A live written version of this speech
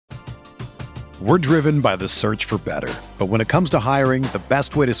We're driven by the search for better. But when it comes to hiring, the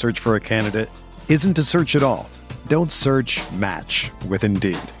best way to search for a candidate isn't to search at all. Don't search, match with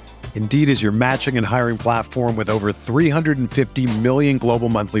Indeed. Indeed is your matching and hiring platform with over 350 million global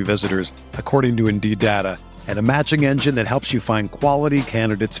monthly visitors, according to Indeed data, and a matching engine that helps you find quality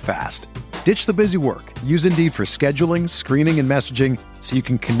candidates fast. Ditch the busy work. Use Indeed for scheduling, screening, and messaging so you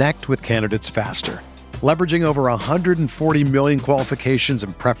can connect with candidates faster. Leveraging over 140 million qualifications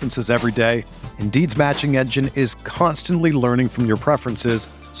and preferences every day, Indeed's matching engine is constantly learning from your preferences,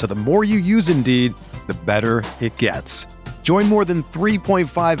 so the more you use Indeed, the better it gets. Join more than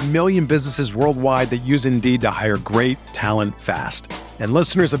 3.5 million businesses worldwide that use Indeed to hire great talent fast. And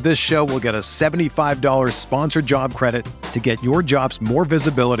listeners of this show will get a $75 sponsored job credit to get your jobs more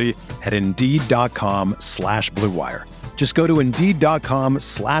visibility at Indeed.com/Blue Wire. Just go to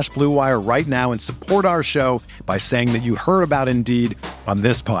Indeed.com/Blue Wire right now and support our show by saying that you heard about Indeed on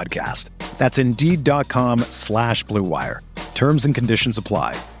this podcast. That's Indeed.com/Blue Wire. Terms and conditions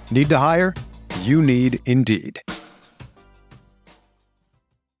apply. Need to hire? You need Indeed.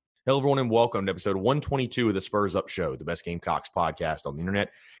 Hello, everyone, and welcome to episode 122 of the Spurs Up Show, the best Gamecocks podcast on the internet.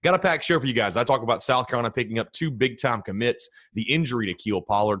 Got a packed show for you guys. I talk about South Carolina picking up 2 big-time commits, the injury to Kiel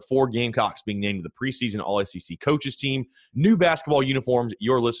Pollard, 4 Gamecocks being named to the preseason All-SEC coaches team, new basketball uniforms,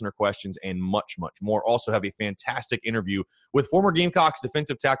 your listener questions, and much, much more. Also have a fantastic interview with former Gamecocks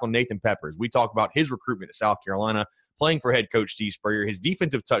defensive tackle Nathan Peppers. We talk about his recruitment to South Carolina, playing for head coach Steve Spurrier, his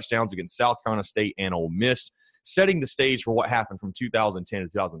defensive touchdowns against South Carolina State and Ole Miss, setting the stage for what happened from 2010 to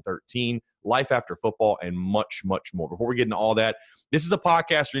 2013, life after football, and much, much more. Before we get into all that, this is a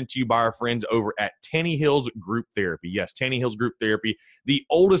podcast written to you by our friends over at Tanny Hills Group Therapy. Yes, Tanny Hills Group Therapy, the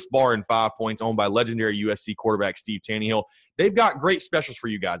oldest bar in 5 Points, owned by legendary USC quarterback Steve Tannehill. They've got great specials for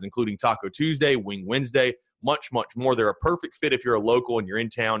you guys, including Taco Tuesday, Wing Wednesday, much, much more. They're a perfect fit if you're a local and you're in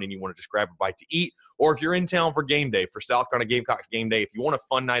town and you want to just grab a bite to eat, or if you're in town for game day, for South Carolina Gamecocks game day. If you want a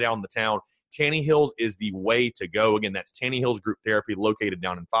fun night out in the town, Tanny Hills is the way to go. Again, that's Tanny Hills Group Therapy, located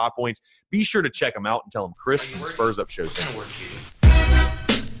down in 5 Points. Be sure to check them out and tell them Chris from Spurs Up Show sent you. What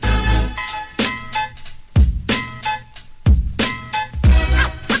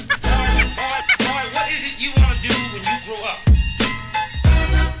is it you want to do when you grow up?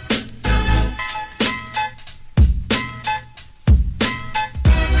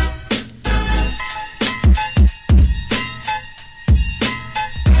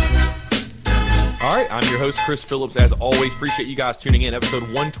 All right, I'm your host, Chris Phillips. As always, appreciate you guys tuning in. Episode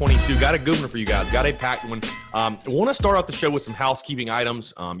 122. Got a good one for you guys. Got a packed one. I want to start out the show with some housekeeping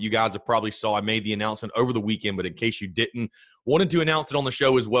items. You guys have probably saw I made the announcement over the weekend, but in case you didn't, wanted to announce it on the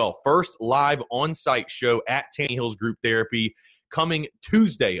show as well. First live on-site show at Tanny Hills Group Therapy coming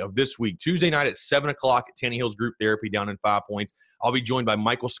Tuesday of this week. Tuesday night at 7 o'clock at Tanny Hills Group Therapy down in 5 Points. I'll be joined by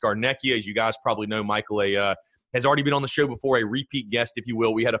Michael Scarnecchia. As you guys probably know, Michael has already been on the show before, a repeat guest, if you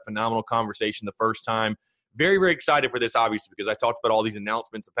will. We had a phenomenal conversation the first time. Very, very excited for this, obviously, because I talked about all these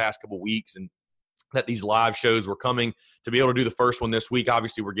announcements the past couple weeks and that these live shows were coming. To be able to do the first one this week,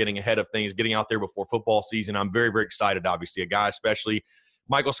 obviously, we're getting ahead of things, getting out there before football season. I'm very, very excited, obviously. A guy, especially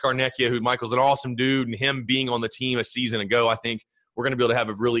Michael Scarnecchia, who Michael's an awesome dude, and him being on the team a season ago, I think we're going to be able to have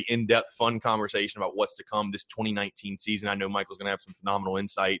a really in-depth, fun conversation about what's to come this 2019 season. I know Michael's going to have some phenomenal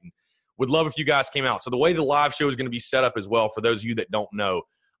insight, and would love if you guys came out. So the way the live show is going to be set up as well, for those of you that don't know,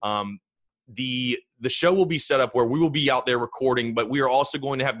 the show will be set up where we will be out there recording, but we are also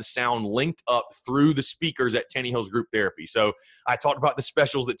going to have the sound linked up through the speakers at Tanny Hills Group Therapy. So I talked about the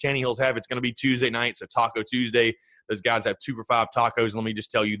specials that Tanny Hills have. It's going to be Tuesday night, so Taco Tuesday. Those guys have 2 for $5 tacos. Let me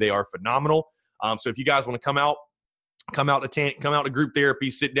just tell you, they are phenomenal. So if you guys want to come out to Group Therapy,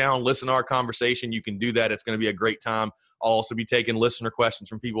 sit down, listen to our conversation, you can do that. It's going to be a great time. I'll also be taking listener questions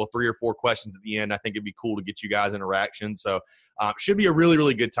from people, 3 or 4 questions at the end. I think it'd be cool to get you guys interaction. So should be a really,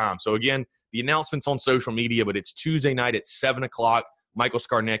 really good time. So again, the announcement's on social media, but it's Tuesday night at 7 o'clock. Michael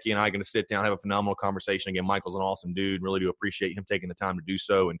Scarnecchia and I are going to sit down, have a phenomenal conversation. Again, Michael's an awesome dude. Really do appreciate him taking the time to do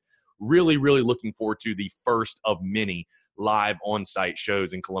so. And really, really looking forward to the first of many live on-site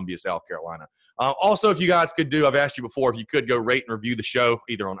shows in Columbia, South Carolina. Also, if you guys could do, I've asked you before, if you could go rate and review the show,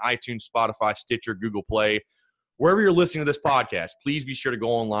 either on iTunes, Spotify, Stitcher, Google Play, wherever you're listening to this podcast, please be sure to go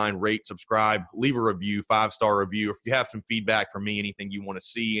online, rate, subscribe, leave a review, 5-star review. If you have some feedback from me, anything you want to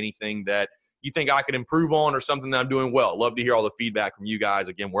see, anything that you think I could improve on, or something that I'm doing well, love to hear all the feedback from you guys.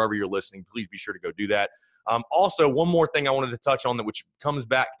 Again, wherever you're listening, please be sure to go do that. Also, one more thing I wanted to touch on, that which comes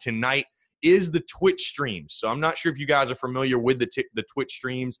back tonight, is the Twitch streams. So I'm not sure if you guys are familiar with the Twitch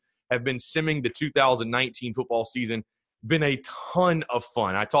streams. Have been simming the 2019 football season. Been a ton of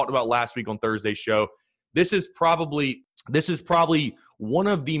fun. I talked about last week on Thursday's show. This is probably one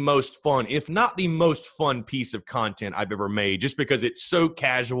of the most fun, if not the most fun piece of content I've ever made, just because it's so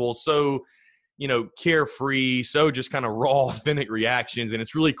casual, so, carefree, so just kind of raw, authentic reactions. And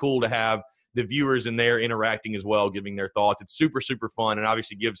it's really cool to have the viewers in there interacting as well, giving their thoughts. It's super, super fun, and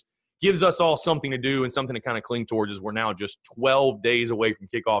obviously gives us all something to do and something to kind of cling towards, as we're now just 12 days away from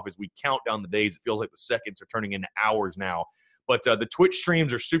kickoff. As we count down the days, it feels like the seconds are turning into hours now. But the Twitch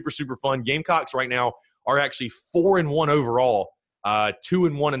streams are super, super fun. Gamecocks right now are actually 4-1 overall,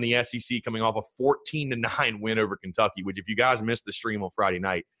 2-1 in the SEC, coming off a 14-9 win over Kentucky, which, if you guys missed the stream on Friday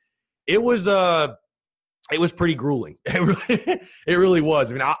night, it was pretty grueling. It really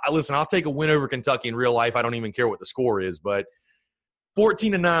was. I mean, listen, I'll take a win over Kentucky in real life. I don't even care what the score is, but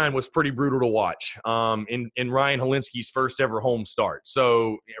 14-9 was pretty brutal to watch in Ryan Helinski's first ever home start.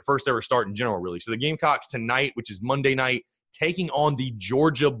 So, first ever start in general, really. So the Gamecocks tonight, which is Monday night, taking on the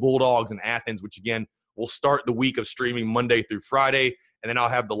Georgia Bulldogs in Athens, which, again, will start the week of streaming Monday through Friday. And then I'll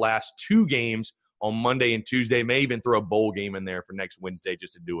have the last two games on Monday and Tuesday. May even throw a bowl game in there for next Wednesday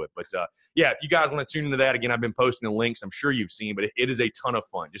just to do it. But, if you guys want to tune into that, again, I've been posting the links. I'm sure you've seen, but it is a ton of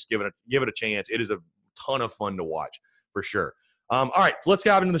fun. Just give it a chance. It is a ton of fun to watch for sure. All right, so let's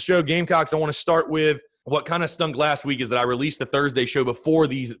dive into the show. Gamecocks, I want to start with what kind of stunk last week is that I released the Thursday show before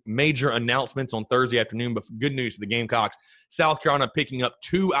these major announcements on Thursday afternoon. But good news for the Gamecocks. South Carolina picking up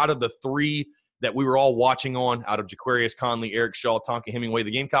 2 out of the 3 that we were all watching on, out of Jaquarius Conley, Eric Shaw, Tonka Hemingway.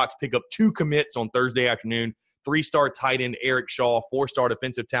 The Gamecocks pick up 2 commits on Thursday afternoon. 3-star tight end Eric Shaw, 4-star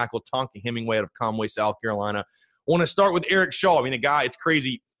defensive tackle Tonka Hemingway out of Conway, South Carolina. I want to start with Eric Shaw. I mean, a guy, it's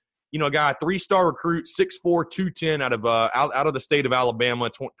crazy. A guy, 3-star recruit, 6'4", 210 out of the state of Alabama,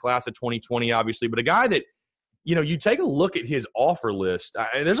 class of 2020, obviously. But a guy that, you take a look at his offer list.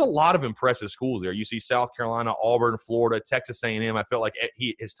 There's a lot of impressive schools there. You see South Carolina, Auburn, Florida, Texas A&M. I felt like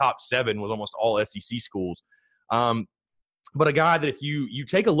his top 7 was almost all SEC schools. But a guy that if you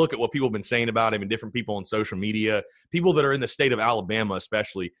take a look at what people have been saying about him and different people on social media, people that are in the state of Alabama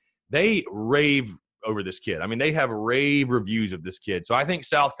especially, they rave over this kid. I mean, they have rave reviews of this kid. So I think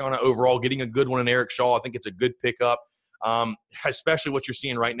South Carolina overall getting a good one in Eric Shaw. I think it's a good pickup, especially what you're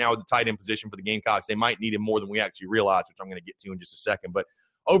seeing right now with the tight end position for the Gamecocks. They might need him more than we actually realize, which I'm going to get to in just a second. But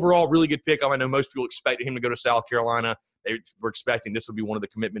overall, really good pickup. I know most people expected him to go to South Carolina. They were expecting this would be one of the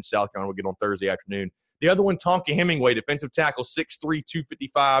commitments South Carolina would get on Thursday afternoon. The other one, Tonka Hemingway, defensive tackle, 6'3",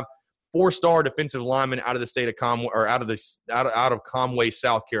 255, 4-star defensive lineman out of the state of Conway, or out of Conway,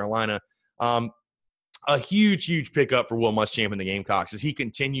 South Carolina. A huge pickup for Will Muschamp and the Gamecocks as he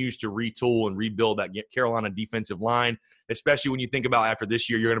continues to retool and rebuild that Carolina defensive line, especially when you think about after this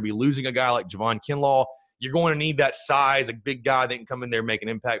year, you're going to be losing a guy like Javon Kinlaw. You're going to need that size, a big guy that can come in there and make an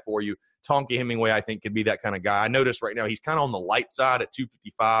impact for you. Tonka Hemingway, I think, could be that kind of guy. I noticed right now he's kind of on the light side at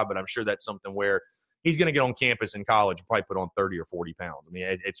 255, but I'm sure that's something where he's going to get on campus in college and probably put on 30 or 40 pounds. I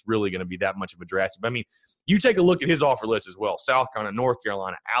mean, it's really going to be that much of a drastic. But, I mean, you take a look at his offer list as well. South Carolina, North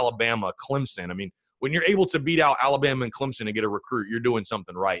Carolina, Alabama, Clemson. I mean, when you're able to beat out Alabama and Clemson and get a recruit, you're doing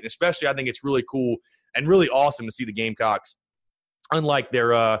something right. And especially I think it's really cool and really awesome to see the Gamecocks, unlike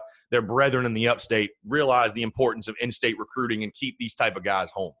their brethren in the upstate, realize the importance of in-state recruiting and keep these type of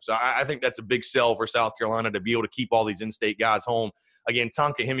guys home. So I think that's a big sell for South Carolina to be able to keep all these in-state guys home. Again,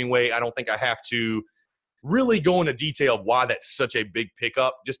 Tonka Hemingway, I don't think I have to really go into detail of why that's such a big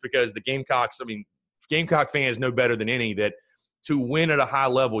pickup, just because the Gamecocks, I mean, Gamecock fans know better than any that to win at a high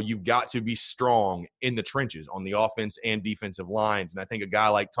level, you've got to be strong in the trenches on the offense and defensive lines. And I think a guy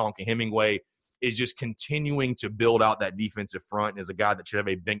like Tonka Hemingway is just continuing to build out that defensive front and is a guy that should have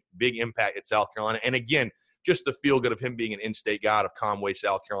a big impact at South Carolina. And again, just the feel good of him being an in-state guy out of Conway,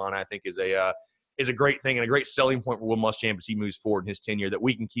 South Carolina, I think is a great thing and a great selling point for Will Muschamp as he moves forward in his tenure, that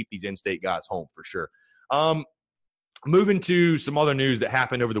we can keep these in-state guys home for sure. Moving to some other news that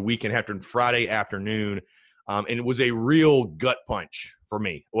happened over the weekend after Friday afternoon. And it was a real gut punch for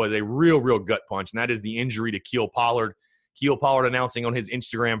me. It was a real gut punch, and that is the injury to Kiel Pollard. Kiel Pollard announcing on his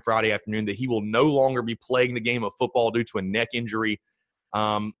Instagram Friday afternoon that he will no longer be playing the game of football due to a neck injury.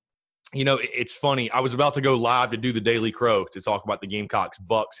 It's funny. I was about to go live to do the Daily Crow to talk about the Gamecocks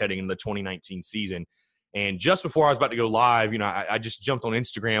Bucks heading into the 2019 season. And just before I was about to go live, I just jumped on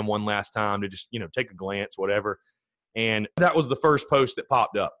Instagram one last time to just, take a glance, whatever. And that was the first post that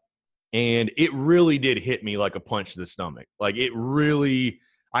popped up. And it really did hit me like a punch to the stomach. Like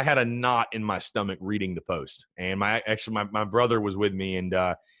I had a knot in my stomach reading the post. And my brother was with me, and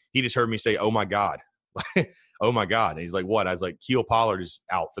he just heard me say, "Oh my God." "Oh my God." And he's like, "What?" I was like, "Kiel Pollard is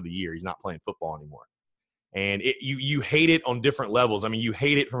out for the year. He's not playing football anymore." And you hate it on different levels. I mean, you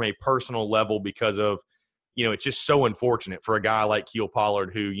hate it from a personal level because of, it's just so unfortunate for a guy like Kiel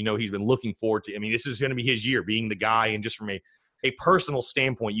Pollard who, he's been looking forward to. I mean, this is going to be his year being the guy, and just from a a personal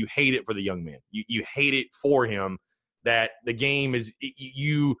standpoint, you hate it for the young man. You hate it for him that the game is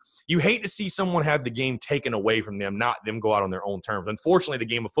you hate to see someone have the game taken away from them, not them go out on their own terms. Unfortunately, the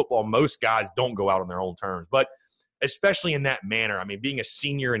game of football, most guys don't go out on their own terms, but especially in that manner. I mean, being a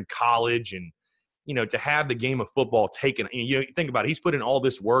senior in college and, to have the game of football taken, think about it. He's put in all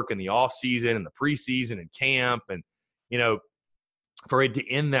this work in the off season and the preseason and camp, and, for it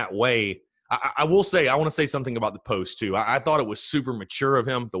to end that way. I will say, I want to say something about the post too. I thought it was super mature of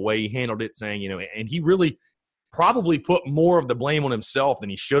him, the way he handled it, saying, and he really probably put more of the blame on himself than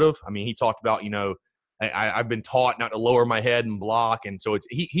he should have. I mean, he talked about, I've been taught not to lower my head and block. And so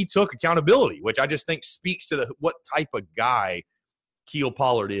he took accountability, which I just think speaks to what type of guy Kiel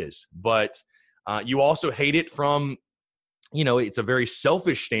Pollard is. But you also hate it from, it's a very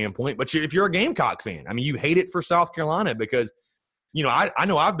selfish standpoint. But if you're a Gamecock fan, I mean, you hate it for South Carolina because, I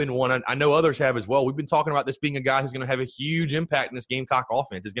know I've been one. I know others have as well. We've been talking about this being a guy who's going to have a huge impact in this Gamecock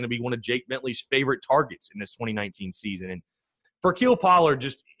offense. Is going to be one of Jake Bentley's favorite targets in this 2019 season. And for Kiel Pollard,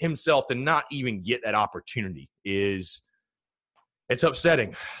 just himself to not even get that opportunity it's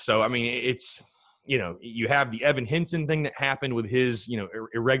upsetting. So, I mean, it's, you have the Evan Henson thing that happened with his,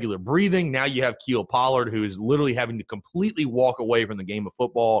 irregular breathing. Now you have Kiel Pollard, who is literally having to completely walk away from the game of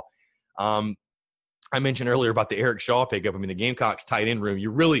football. I mentioned earlier about the Eric Shaw pickup. I mean, the Gamecocks tight end room,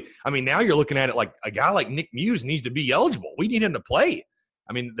 now you're looking at it like a guy like Nick Muse needs to be eligible. We need him to play.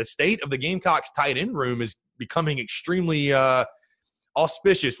 I mean, the state of the Gamecocks tight end room is becoming extremely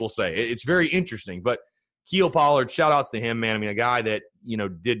auspicious, we'll say. It's very interesting. But Kiel Pollard, shout-outs to him, man. I mean, a guy that,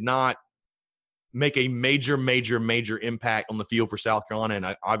 did not make a major impact on the field for South Carolina.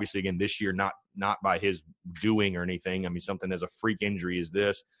 And obviously, again, this year, not by his doing or anything. I mean, something as a freak injury as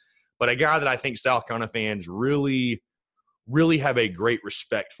this. But a guy that I think South Carolina fans really, really have a great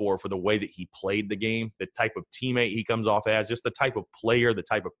respect for the way that he played the game, the type of teammate he comes off as, just the type of player, the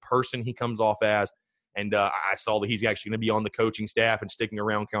type of person he comes off as. And I saw that he's actually going to be on the coaching staff and sticking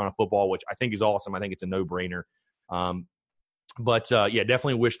around Carolina football, which I think is awesome. I think it's a no-brainer. But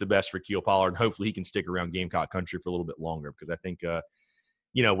definitely wish the best for Kiel Pollard. And hopefully he can stick around Gamecock country for a little bit longer because I think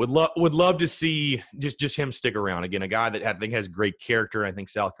would love to see just him stick around. Again, a guy that I think has great character. I think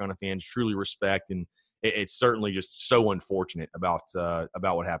South Carolina fans truly respect, and it's certainly just so unfortunate about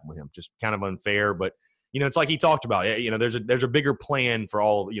what happened with him. Just kind of unfair, but it's like he talked about. There's a bigger plan for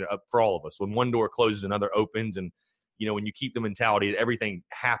all of us. When one door closes, another opens, and when you keep the mentality that everything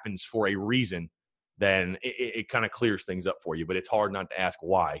happens for a reason, then it kind of clears things up for you. But it's hard not to ask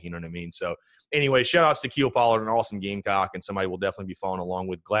why, you know what I mean? So anyway, shout-outs to Kiel Pollard, an awesome Gamecock, and somebody we'll definitely be following along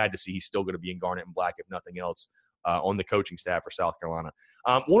with. Glad to see he's still going to be in Garnet and Black, if nothing else, on the coaching staff for South Carolina.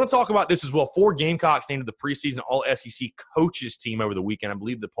 Want to talk about this as well. 4 Gamecocks named to the preseason All-SEC coaches team over the weekend. I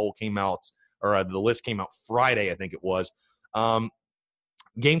believe the poll came out, or the list came out Friday, I think it was.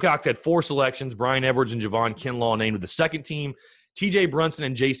 Gamecocks had 4 selections. Brian Edwards and Javon Kinlaw named to the second team. T.J. Brunson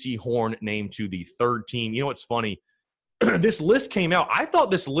and J.C. Horn named to the third team. You know what's funny? This list came out. I thought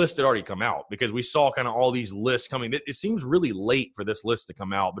this list had already come out because we saw kind of all these lists coming. It seems really late for this list to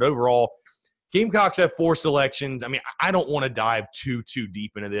come out. But overall, Gamecocks have 4 selections. I mean, I don't want to dive too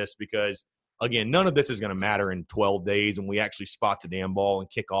deep into this because, again, none of this is going to matter in 12 days when we actually spot the damn ball and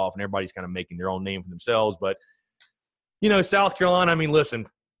kick off and everybody's kind of making their own name for themselves. But, South Carolina, I mean, listen,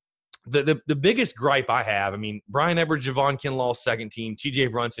 the biggest gripe I have, I mean, Brian Edwards, Javon Kinlaw, second team, T.J.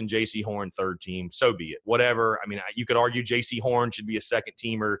 Brunson, J.C. Horn, third team. So be it. Whatever. I mean, you could argue J.C. Horn should be a second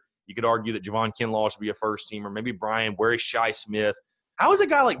teamer. You could argue that Javon Kinlaw should be a first teamer. Maybe Brian, where is Shi Smith? How is a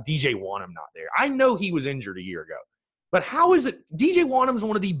guy like DJ Wanham not there? I know he was injured a year ago. But how is it – DJ Wanham's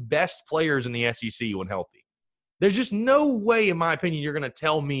one of the best players in the SEC when healthy. There's just no way, in my opinion, you're going to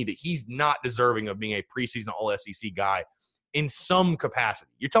tell me that he's not deserving of being a preseason All-SEC guy in some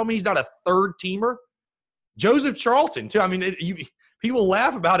capacity. You're telling me he's not a third-teamer? Joseph Charlton, too. I mean, people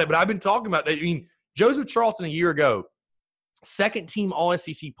laugh about it, but I've been talking about that. I mean, Joseph Charlton a year ago, second-team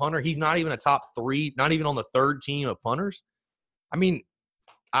All-SEC punter. He's not even a top 3, not even on the third team of punters. I mean,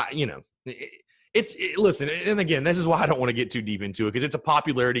 listen, and again, this is why I don't want to get too deep into it because it's a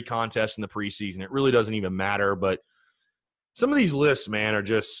popularity contest in the preseason. It really doesn't even matter. But some of these lists, man, are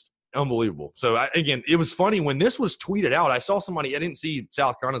just unbelievable. So, again, it was funny when this was tweeted out. I saw somebody – I didn't see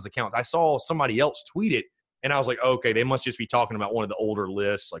South Carolina's account. I saw somebody else tweet it, and I was like, okay, they must just be talking about one of the older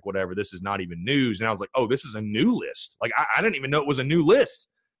lists, like whatever. This is not even news. And I was like, oh, this is a new list. Like, I didn't even know it was a new list.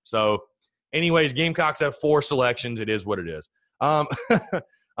 So, anyways, Gamecocks have 4 selections. It is what it is.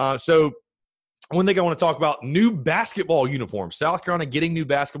 So, one thing I want to talk about, new basketball uniforms. South Carolina getting new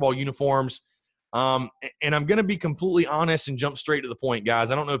basketball uniforms. And I'm going to be completely honest and jump straight to the point,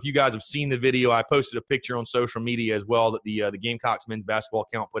 guys. I don't know if you guys have seen the video. I posted a picture on social media as well that the Gamecocks men's basketball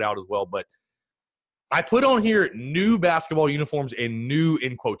account put out as well. But I put on here new basketball uniforms and new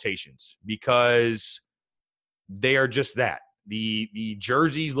in quotations because they are just that. The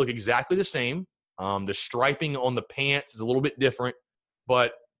jerseys look exactly the same. The striping on the pants is a little bit different,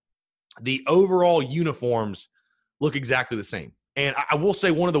 but the overall uniforms look exactly the same. And I will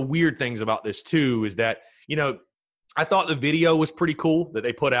say one of the weird things about this, too, is that, I thought the video was pretty cool that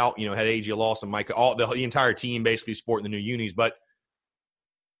they put out, had A.J. Lawson, Micah, the entire team basically sporting the new unis. But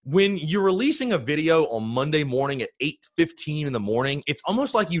when you're releasing a video on Monday morning at 8:15 in the morning, it's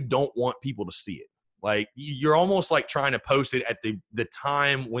almost like you don't want people to see it. Like, you're almost like trying to post it at the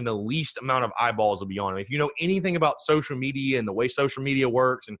time when the least amount of eyeballs will be on it. If you know anything about social media and the way social media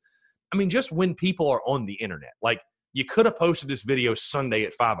works, and just when people are on the internet, like, you could have posted this video Sunday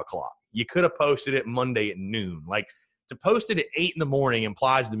at 5 o'clock. You could have posted it Monday at noon. Like, to post it at 8 in the morning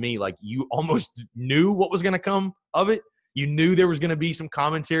implies to me like you almost knew what was going to come of it. You knew there was going to be some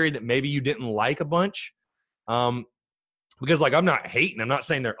commentary that maybe you didn't like a bunch. Because, like, I'm not hating. I'm not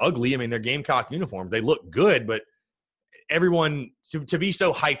saying they're ugly. They're Gamecock uniforms. They look good, but everyone to be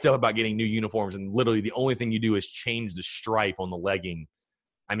so hyped up about getting new uniforms and literally the only thing you do is change the stripe on the legging.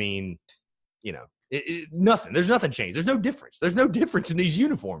 Nothing. There's nothing changed. There's no difference. There's no difference in these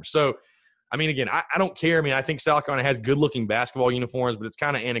uniforms. So, again, I don't care. I think South Carolina has good-looking basketball uniforms, but it's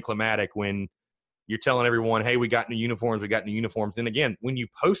kind of anticlimactic when you're telling everyone, hey, we got new uniforms, And, again, when you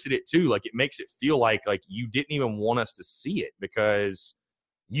posted it, too, like, it makes it feel like you didn't even want us to see it because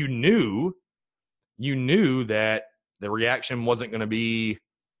you knew that the reaction wasn't going to be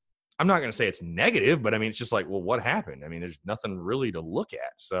 – I'm not going to say it's negative, but, it's just like, well, what happened? There's nothing really to look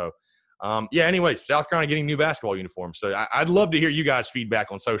at. So, anyway, South Carolina getting new basketball uniforms. So I'd love to hear you guys'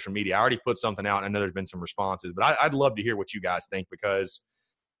 feedback on social media. I already put something out. I know there's been some responses, but I'd love to hear what you guys think because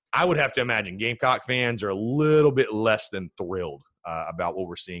I would have to imagine Gamecock fans are a little bit less than thrilled about what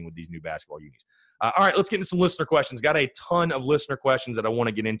we're seeing with these new basketball unis. All right, let's get into some listener questions. Got a ton of listener questions that I want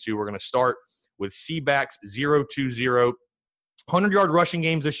to get into. We're going to start with CBAX020. 100-yard rushing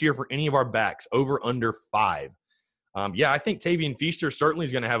games this year for any of our backs, over under 5. I think Tavian Feaster certainly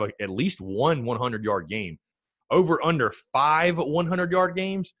is going to have at least one 100-yard game. Over under 5 100-yard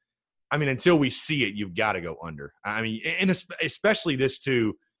games, until we see it, you've got to go under. And especially this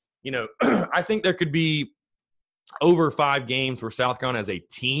too, I think there could be over 5 games where South Carolina as a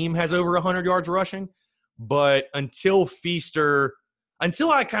team has over 100 yards rushing. But until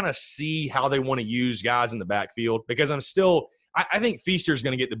I kind of see how they want to use guys in the backfield, because I think Feaster's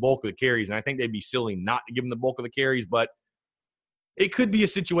going to get the bulk of the carries, and I think they'd be silly not to give him the bulk of the carries. But it could be a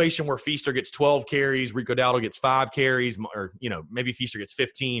situation where Feaster gets 12 carries, Rico Dowdle gets 5 carries, or, maybe Feaster gets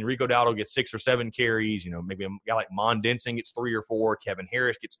 15, Rico Dowdle gets 6 or 7 carries. Maybe a guy like Mon Denson gets 3 or 4, Kevin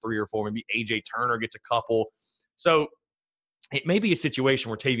Harris gets 3 or 4, maybe A.J. Turner gets a couple. So it may be a situation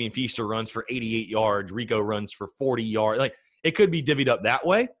where Tavian Feaster runs for 88 yards, Rico runs for 40 yards. Like, it could be divvied up that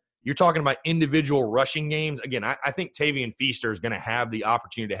way. You're talking about individual rushing games. Again, I think Tavian Feaster is going to have the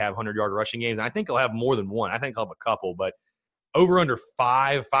opportunity to have 100-yard rushing games. And I think he'll have more than one. I think he'll have a couple. But over under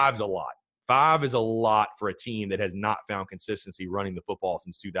 5, 5's a lot. 5 is a lot for a team that has not found consistency running the football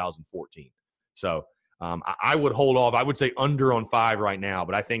since 2014. So I would hold off. I would say under on 5 right now.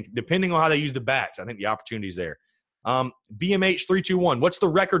 But I think depending on how they use the backs, I think the opportunity is there. BMH321, what's the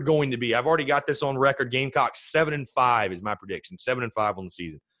record going to be? I've already got this on record. Gamecocks 7-5 is my prediction. 7-5 on the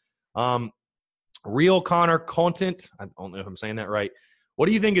season. Real Connor Content, I don't know if I'm saying that right. What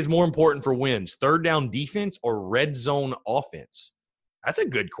do you think is more important for wins, third down defense or red zone offense? That's a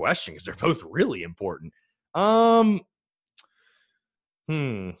good question because they're both really important. I'd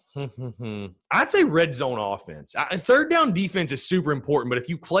say red zone offense. Third down defense is super important, but if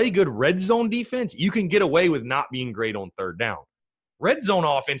you play good red zone defense, you can get away with not being great on third down. Red zone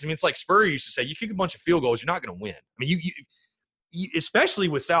offense, it's like Spurrier used to say, you kick a bunch of field goals, you're not going to win. You especially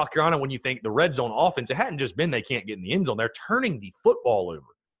with South Carolina, when you think the red zone offense, it hadn't just been they can't get in the end zone. They're turning the football over.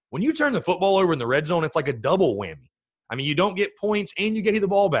 When you turn the football over in the red zone, it's like a double whammy. You don't get points and you get the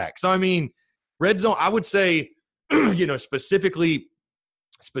ball back. So, red zone, I would say, specifically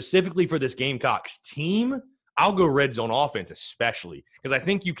for this Gamecocks team, I'll go red zone offense especially because I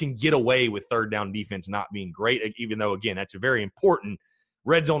think you can get away with third down defense not being great, even though, again, that's a very important.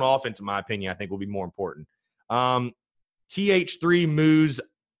 Red zone offense, in my opinion, I think will be more important. TH3 Moose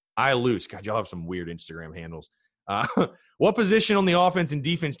I Loose. God, y'all have some weird Instagram handles. What position on the offense and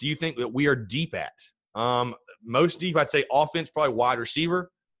defense do you think that we are deep at? Most deep, I'd say offense, probably wide receiver.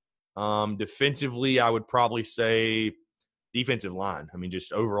 Defensively, I would probably say defensive line. I mean,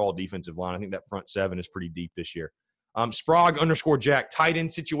 just overall defensive line. I think that front seven is pretty deep this year. Sprague_Jack, tight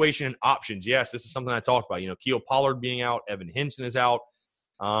end situation and options. Yes, this is something I talked about. Kiel Pollard being out, Evan Henson is out.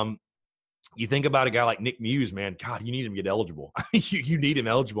 You think about a guy like Nick Muse, man. God, you need him to get eligible. you need him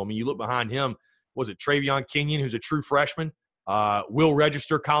eligible. I mean, you look behind him. Was it Travion Kenyon, who's a true freshman? Will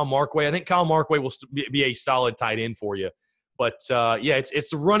register Kyle Markway. I think Kyle Markway will be a solid tight end for you. But,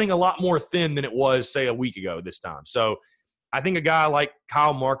 it's running a lot more thin than it was, say, a week ago this time. So I think a guy like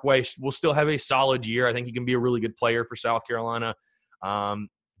Kyle Markway will still have a solid year. I think he can be a really good player for South Carolina.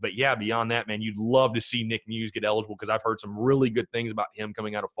 But, yeah, beyond that, man, you'd love to see Nick Muse get eligible because I've heard some really good things about him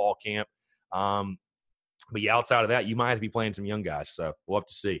coming out of fall camp. But, yeah, outside of that, you might have to be playing some young guys. So we'll have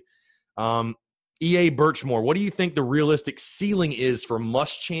to see. E.A. Birchmore, what do you think the realistic ceiling is for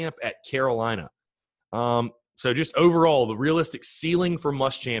Muschamp at Carolina? So just overall, the realistic ceiling for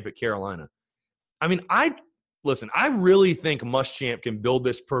Muschamp at Carolina. I mean, I really think Muschamp can build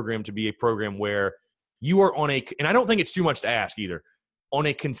this program to be a program where you are and I don't think it's too much to ask either, on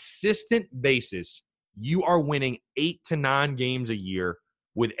a consistent basis, you are winning 8 to 9 games a year,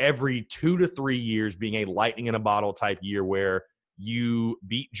 with every 2 to 3 years being a lightning in a bottle type year where you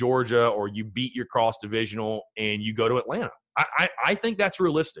beat Georgia or you beat your cross divisional and you go to Atlanta. I think that's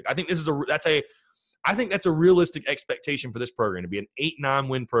realistic. I think that's a realistic expectation for this program to be an 8-9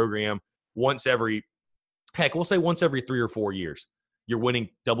 win program once every 3 or 4 years. You're winning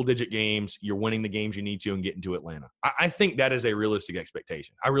double-digit games. You're winning the games you need to and getting to Atlanta. I think that is a realistic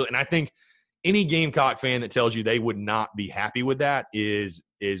expectation. And I think any Gamecock fan that tells you they would not be happy with that is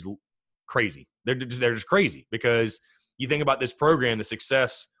crazy. They're just crazy because you think about this program, the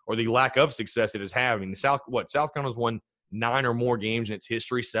success or the lack of success it is having. South Carolina's won 9 or more games in its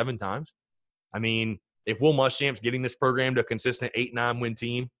history 7 times. I mean, if Will Muschamp's getting this program to a consistent 8-9 win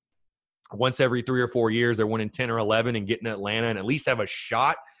team, once every 3 or 4 years, they're winning 10 or 11 and getting to Atlanta and at least have a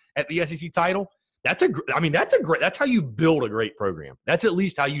shot at the SEC title. That's how you build a great program. That's at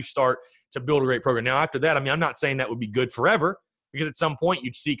least how you start to build a great program. Now, after that, I mean, I'm not saying that would be good forever because at some point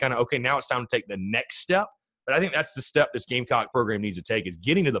you'd see kind of, okay, now it's time to take the next step. But I think that's the step this Gamecock program needs to take is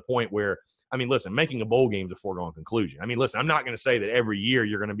getting to the point where, I mean, listen, making a bowl game is a foregone conclusion. I mean, listen, I'm not going to say that every year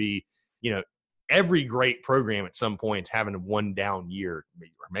you're going to be, every great program at some point is having a 1 down year,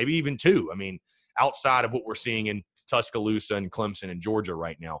 or maybe even 2. I mean, outside of what we're seeing in Tuscaloosa and Clemson and Georgia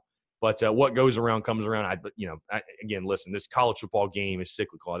right now. But what goes around comes around. Again, listen, this college football game is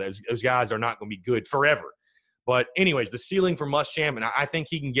cyclical. Those guys are not going to be good forever. But anyways, the ceiling for Muschamp, and I think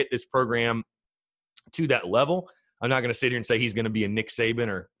he can get this program to that level. I'm not going to sit here and say he's going to be a Nick Saban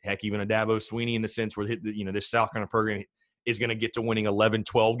or, heck, even a Dabo Swinney in the sense where, this South Carolina program is going to get to winning 11,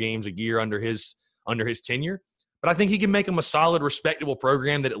 12 games a year under his tenure. But I think he can make them a solid, respectable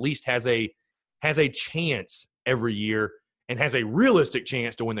program that at least has a chance every year and has a realistic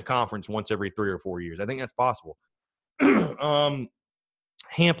chance to win the conference once every 3 or 4 years. I think that's possible. Hamp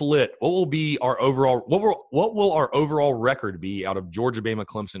Lit, what will our overall record be out of Georgia, Bama,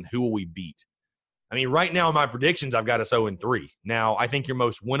 Clemson? Who will we beat? I mean, right now in my predictions, I've got us 0-3. Now, I think your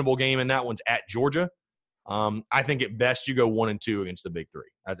most winnable game in that one's at Georgia. I think at best you go 1-2 against the Big Three.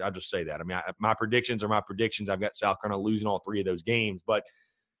 I'll just say that. I mean, my predictions are my predictions. I've got South Carolina losing all 3 of those games. But,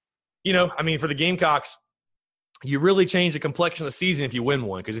 for the Gamecocks, you really change the complexion of the season if you win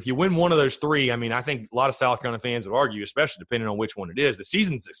one. Because if you win one of those 3, I mean, I think a lot of South Carolina fans would argue, especially depending on which one it is, the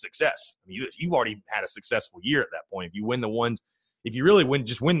season's a success. I mean, you've already had a successful year at that point. If you win the ones – if you really win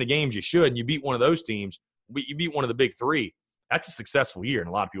the games you should, and you beat one of those teams, you beat one of the Big Three, that's a successful year in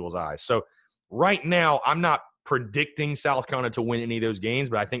a lot of people's eyes. So right now, I'm not predicting South Carolina to win any of those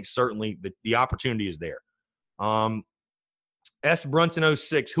games, but I think certainly the opportunity is there. S. Brunson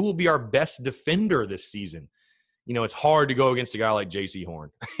 06, who will be our best defender this season? It's hard to go against a guy like J.C.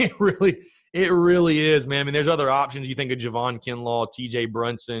 Horn. It really is, man. I mean, there's other options. You think of Javon Kinlaw, T.J.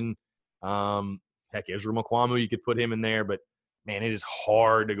 Brunson, Ezra McQuamu, you could put him in there, but man, it is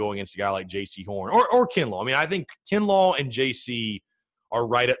hard to go against a guy like J.C. Horn or Kinlaw. I mean, I think Kinlaw and J.C. are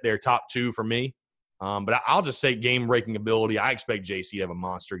right up there, top 2 for me. But I'll just say game-breaking ability. I expect J.C. to have a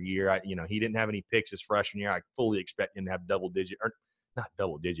monster year. He didn't have any picks his freshman year. I fully expect him to have double-digit, or not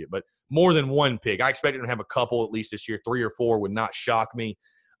double-digit, but more than 1 pick. I expect him to have a couple at least this year. 3 or 4 would not shock me.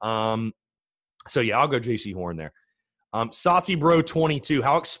 I'll go J.C. Horn there. Saucy Bro 22,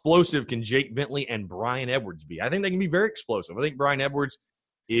 how explosive can Jake Bentley and Brian Edwards be? I think they can be very explosive. I think Brian Edwards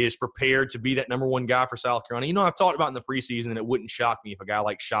is prepared to be that number 1 guy for South Carolina. I've talked about in the preseason that it wouldn't shock me if a guy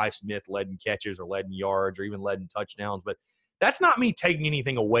like Shi Smith led in catches or led in yards or even led in touchdowns. But that's not me taking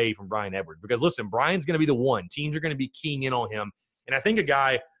anything away from Brian Edwards because, listen, Brian's going to be the one. Teams are going to be keying in on him. And I think a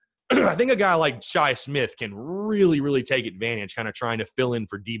guy I think a guy like Shi Smith can really, really take advantage, kind of trying to fill in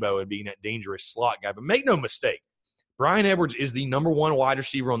for Debo and being that dangerous slot guy. But make no mistake, Bryan Edwards is the number one wide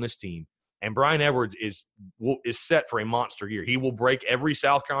receiver on this team, and Bryan Edwards is set for a monster year. He will break every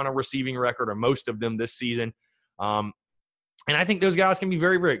South Carolina receiving record, or most of them, this season. And I think those guys can be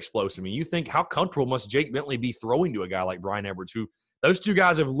very, very explosive. I mean, you think, how comfortable must Jake Bentley be throwing to a guy like Bryan Edwards, who those two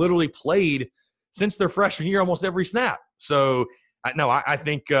guys have literally played since their freshman year almost every snap. So, I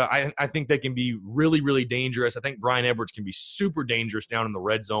think they can be really, really dangerous. I think Bryan Edwards can be super dangerous down in the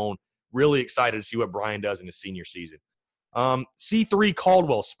red zone. Really excited to see what Bryan does in his senior season. C3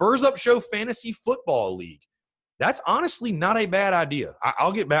 Caldwell, Spurs Up Show Fantasy Football League. That's honestly not a bad idea.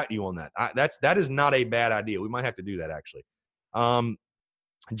 I'll get back to you on that. That is not a bad idea. We might have to do that, actually.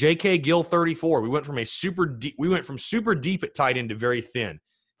 JK Gill 34. We went from super deep at tight end to very thin.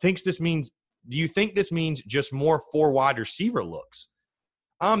 Do you think this means just more 4 wide receiver looks?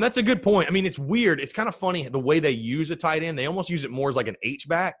 That's a good point. I mean, it's weird. It's kind of funny the way they use a tight end. They almost use it more as like an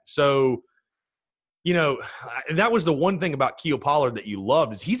H-back. So, that was the one thing about Kiel Pollard that you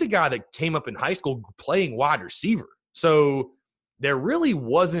loved, is he's a guy that came up in high school playing wide receiver. So there really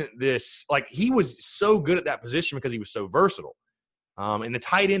wasn't this – like, he was so good at that position because he was so versatile. And the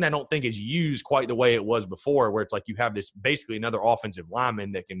tight end, I don't think, is used quite the way it was before, where it's like you have this basically another offensive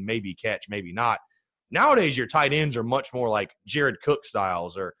lineman that can maybe catch, maybe not. Nowadays, your tight ends are much more like Jared Cook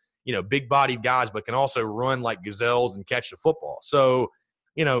styles, or, big-bodied guys, but can also run like gazelles and catch the football. So,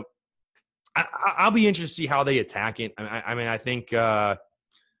 I'll be interested to see how they attack it. I think I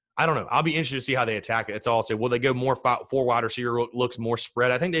don't know. I'll be interested to see how they attack it. That's all I'll say. Will they go more 4 wide receiver looks, more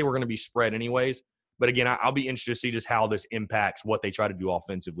spread? I think they were going to be spread anyways. But, again, I'll be interested to see just how this impacts what they try to do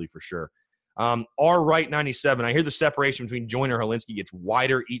offensively for sure. R. Wright 97. I hear the separation between Joyner and Helinski gets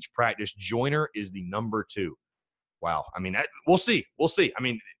wider each practice. Joyner is the number 2. Wow. I mean, we'll see. We'll see. I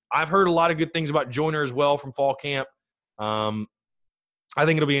mean, I've heard a lot of good things about Joyner as well from fall camp. I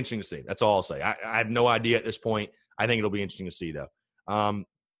think it'll be interesting to see. That's all I'll say. I have no idea at this point. I think it'll be interesting to see, though.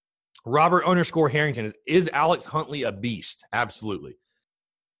 Robert _ Harrington. Is Alex Huntley a beast? Absolutely.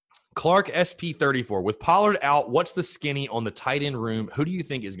 Clark SP34. With Pollard out, what's the skinny on the tight end room? Who do you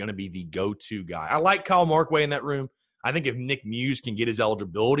think is going to be the go-to guy? I like Kyle Markway in that room. I think if Nick Muse can get his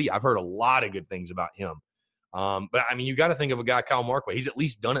eligibility, I've heard a lot of good things about him. But, I mean, you got to think of a guy, Kyle Markway. He's at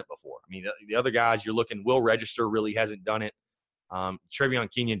least done it before. I mean, the other guys you're looking, Will Register really hasn't done it. Trevion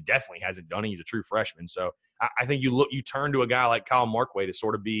Kenyon definitely hasn't done it. He's a true freshman. So I think you turn to a guy like Kyle Markway to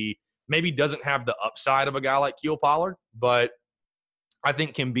sort of be, maybe doesn't have the upside of a guy like Kiel Pollard, but I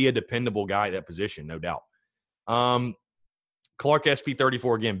think can be a dependable guy at that position, no doubt. Clark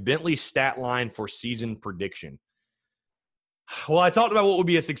SP34 again. Bentley's stat line for season prediction. Well, I talked about what would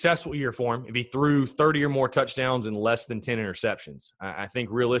be a successful year for him if he threw 30 or more touchdowns and less than 10 interceptions. I think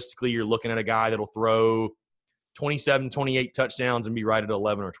realistically you're looking at a guy that'll throw 27, 28 touchdowns and be right at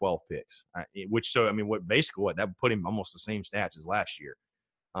 11 or 12 picks, that would put him almost the same stats as last year.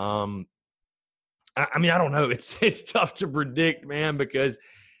 I mean, I don't know. It's tough to predict, man, because,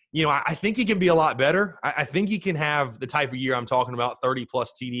 I think he can be a lot better. I think he can have the type of year I'm talking about,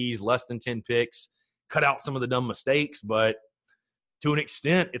 30-plus TDs, less than 10 picks, cut out some of the dumb mistakes. But to an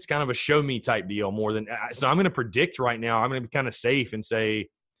extent, it's kind of a show-me type deal more than – so I'm going to predict right now. I'm going to be kind of safe and say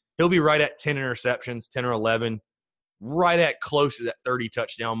he'll be right at 10 interceptions, 10 or 11, right at close to that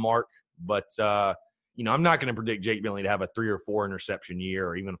 30-touchdown mark. But I'm not going to predict Jake Bentley to have a 3 or 4 interception year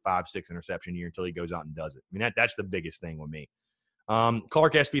or even a 5-6 interception year until he goes out and does it. I mean, that's the biggest thing with me.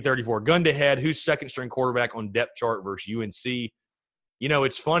 Clark SP34, gun to head, who's second-string quarterback on depth chart versus UNC?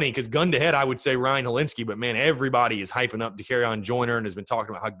 It's funny because gun to head, I would say Ryan Helinski, but, man, everybody is hyping up Dakereon Joyner and has been talking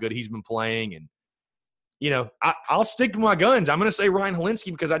about how good he's been playing. And, I'll stick to my guns. I'm going to say Ryan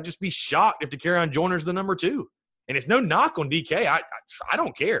Helinski because I'd just be shocked if Dakereon Joyner's the number 2. And it's no knock on DK. I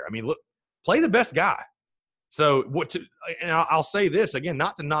don't care. I mean, look, play the best guy. So and I'll say this again,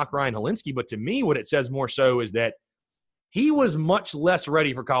 not to knock Ryan Helinski, but to me, what it says more so is that he was much less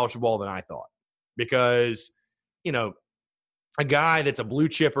ready for college football than I thought, because, a guy that's a blue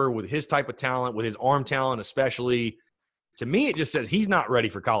chipper with his type of talent, with his arm talent, especially, to me, it just says he's not ready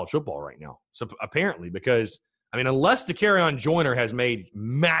for college football right now. So apparently, because unless Dakereon Joyner has made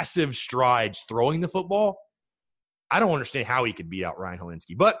massive strides throwing the football, I don't understand how he could beat out Ryan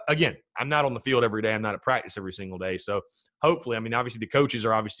Helinski. But, again, I'm not on the field every day. I'm not at practice every single day. So, hopefully, obviously the coaches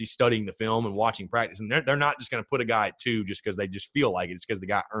are obviously studying the film and watching practice. And they're not just going to put a guy at 2 just because they just feel like it. It's because the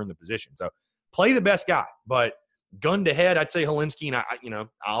guy earned the position. So, play the best guy. But gun to head, I'd say Helinski. And,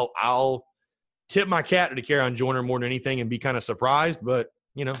 I'll tip my cap to Dakereon Joyner more than anything and be kind of surprised. But,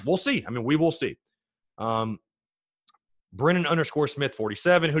 we'll see. We will see.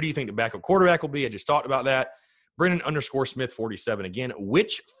 Brennan_Smith47. Who do you think the backup quarterback will be? I just talked about that. Brennan_Smith47 again.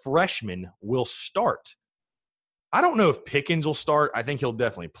 Which freshman will start? I don't know if Pickens will start. I think he'll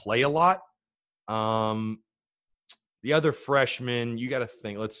definitely play a lot. The other freshman, you got to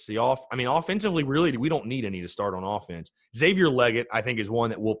think. Let's see. Offensively, really, we don't need any to start on offense. Xavier Leggett, I think, is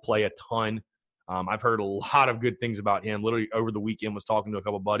one that will play a ton. I've heard a lot of good things about him. Literally over the weekend, was talking to a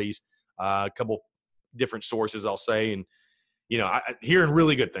couple buddies, a couple different sources, I'll say, and hearing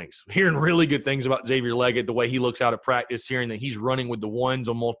really good things. Hearing really good things about Xavier Leggett, the way he looks out at practice, hearing that he's running with the ones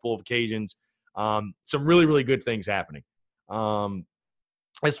on multiple occasions. Some really, really good things happening.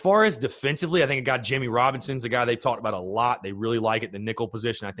 As far as defensively, I think a guy, Jamie Robinson's a guy they've talked about a lot. They really like it, the nickel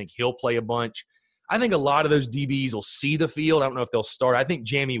position. I think he'll play a bunch. I think a lot of those DBs will see the field. I don't know if they'll start. I think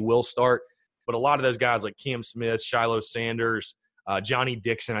Jamie will start, but a lot of those guys like Cam Smith, Shiloh Sanders, Johnny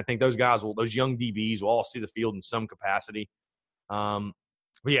Dixon, I think those young DBs will all see the field in some capacity. So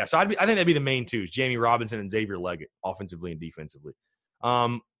I think that'd be the main twos, Jamie Robinson and Xavier Leggett, offensively and defensively.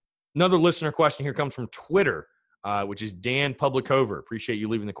 Another listener question here comes from Twitter, which is Dan Publicover. Appreciate you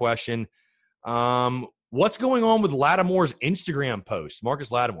leaving the question. What's going on with Lattimore's Instagram post?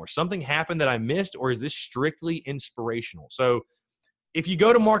 Marcus Lattimore, something happened that I missed, or is this strictly inspirational? So if you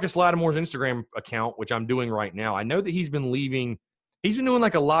go to Marcus Lattimore's Instagram account, which I'm doing right now, I know that he's been doing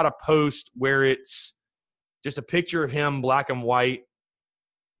like a lot of posts where it's just a picture of him, black and white,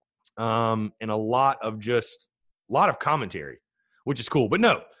 and a lot of commentary, which is cool. But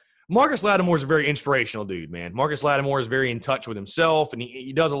no, Marcus Lattimore is a very inspirational dude, man. Marcus Lattimore is very in touch with himself, and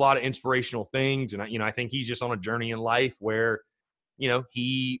he does a lot of inspirational things. And I think he's just on a journey in life where,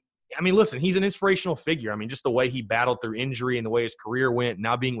 he's an inspirational figure. I mean, just the way he battled through injury and the way his career went,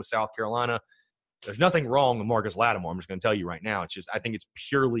 now being with South Carolina, there's nothing wrong with Marcus Lattimore. I'm just going to tell you right now. It's just, I think it's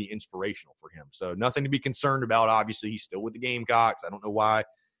purely inspirational for him. So nothing to be concerned about. Obviously, he's still with the Gamecocks. I don't know why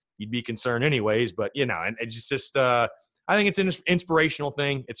you'd be concerned anyways, but and it's just I think it's an inspirational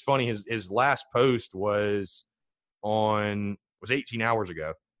thing. It's funny. His last post was 18 hours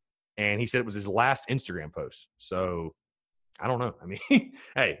ago, and he said it was his last Instagram post. So I don't know. I mean,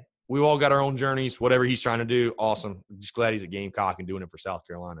 hey, we've all got our own journeys. Whatever he's trying to do, awesome. I'm just glad he's a Gamecock and doing it for South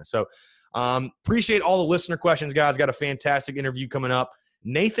Carolina. So appreciate all the listener questions, guys. Got a fantastic interview coming up.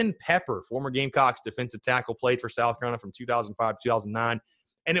 Nathan Pepper, former Gamecocks defensive tackle, played for South Carolina from 2005 to 2009.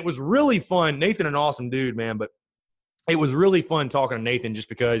 And it was really fun. Nathan, an awesome dude, man, but it was really fun talking to Nathan just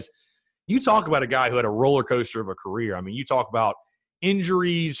because you talk about a guy who had a roller coaster of a career. I mean, you talk about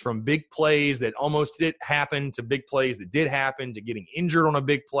injuries from big plays that almost didn't happen to big plays that did happen to getting injured on a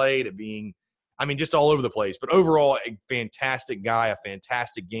big play to being, just all over the place. But overall, a fantastic guy, a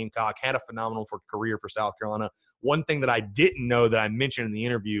fantastic Gamecock, had a phenomenal career for South Carolina. One thing that I didn't know that I mentioned in the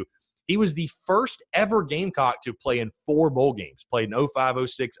interview, he was the first ever Gamecock to play in 4 bowl games, played in 05,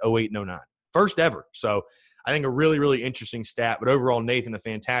 06, 08, and 09. First ever. So I think a really, really interesting stat. But overall, Nathan, a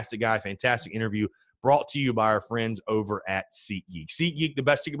fantastic guy, fantastic interview, brought to you by our friends over at SeatGeek. SeatGeek, the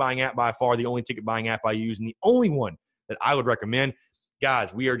best ticket buying app by far, the only ticket buying app I use, and the only one that I would recommend.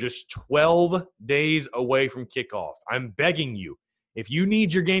 Guys, we are just 12 days away from kickoff. I'm begging you, if you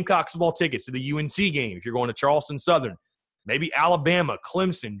need your Gamecocks football tickets to the UNC game, if you're going to Charleston Southern, maybe Alabama,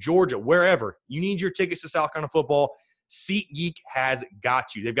 Clemson, Georgia, wherever, you need your tickets to South Carolina football, SeatGeek has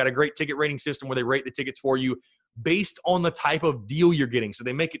got you. They've got a great ticket rating system where they rate the tickets for you based on the type of deal you're getting. So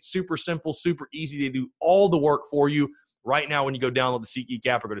they make it super simple, super easy. They do all the work for you. Right now, when you go download the SeatGeek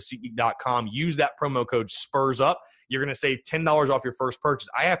app or go to SeatGeek.com, use that promo code SPURSUP. You're going to save $10 off your first purchase.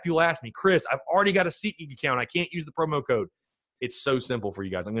 I have people ask me, Chris, I've already got a SeatGeek account. I can't use the promo code. It's so simple for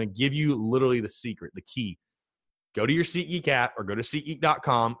you guys. I'm going to give you literally the secret, the key. Go to your SeatGeek app or go to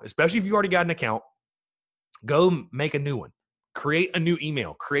SeatGeek.com, especially if you already got an account. Go make a new one. Create a new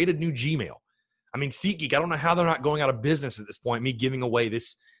email. Create a new Gmail. SeatGeek, I don't know how they're not going out of business at this point, me giving away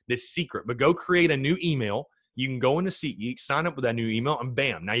this secret. But go create a new email. You can go into SeatGeek, sign up with that new email, and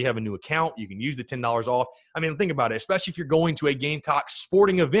bam, now you have a new account. You can use the $10 off. Think about it, especially if you're going to a Gamecock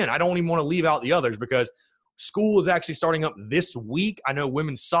sporting event. I don't even want to leave out the others because school is actually starting up this week. I know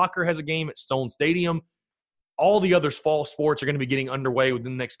women's soccer has a game at Stone Stadium. All the other fall sports are going to be getting underway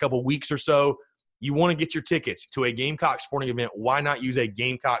within the next couple of weeks or so. You want to get your tickets to a Gamecock sporting event, why not use a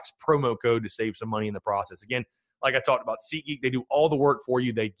Gamecocks promo code to save some money in the process? Again, like I talked about, SeatGeek, they do all the work for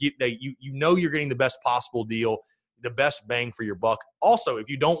you. You know you're getting the best possible deal, the best bang for your buck. Also, if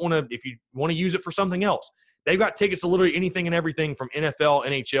you want to use it for something else, they've got tickets to literally anything and everything from NFL,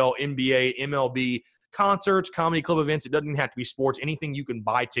 NHL, NBA, MLB, concerts, comedy club events. It doesn't even have to be sports. Anything you can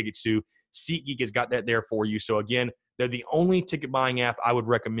buy tickets to, SeatGeek has got that there for you. So again, they're the only ticket buying app I would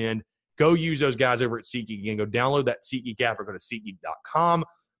recommend. Go use those guys over at SeatGeek. Again, go download that SeatGeek app or go to SeatGeek.com.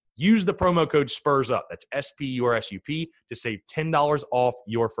 Use the promo code SPURSUP, that's SPURSUP, to save $10 off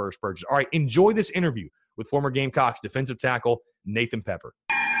your first purchase. All right, enjoy this interview with former Gamecocks defensive tackle Nathan Pepper.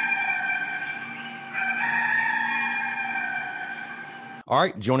 All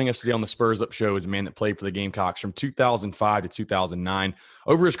right, joining us today on the Spurs Up Show is a man that played for the Gamecocks from 2005 to 2009.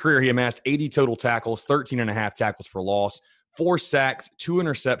 Over his career, he amassed 80 total tackles, 13 and a half tackles for loss, 4 sacks, 2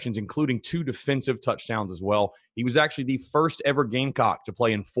 interceptions, including 2 defensive touchdowns as well. He was actually the first ever Gamecock to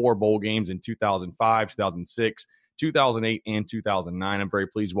play in 4 bowl games in 2005, 2006, 2008, and 2009. I'm very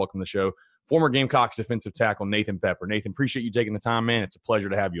pleased to welcome to the show former Gamecocks defensive tackle Nathan Pepper. Nathan, appreciate you taking the time, man. It's a pleasure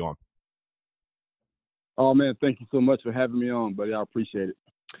to have you on. Oh, man, thank you so much for having me on, buddy. I appreciate it.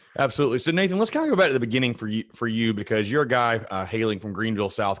 Absolutely. So, Nathan, let's kind of go back to the beginning for you because you're a guy hailing from Greenville,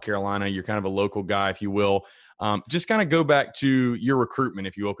 South Carolina. You're kind of a local guy, if you will. Just kind of go back to your recruitment,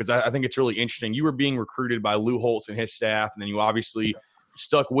 if you will, because I think it's really interesting. You were being recruited by Lou Holtz and his staff, and then you obviously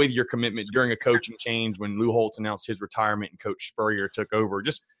stuck with your commitment during a coaching change when Lou Holtz announced his retirement and Coach Spurrier took over.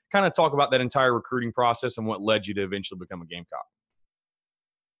 Just kind of talk about that entire recruiting process and what led you to eventually become a Gamecock.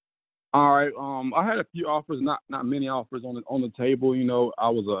 All right. I had a few offers, not many offers on the table. You know, I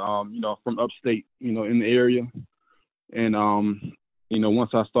was from upstate, in the area, and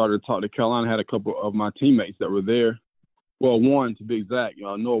once I started to talk to Carolina, I had a couple of my teammates that were there. Well, one to be exact,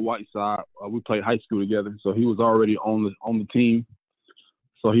 Noah Whiteside. We played high school together, so he was already on the team.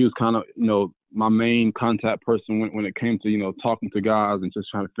 So he was kind of my main contact person when it came to talking to guys and just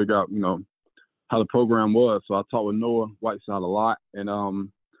trying to figure out how the program was. So I talked with Noah Whiteside a lot, and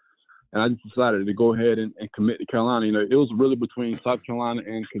I just decided to go ahead and commit to Carolina. It was really between South Carolina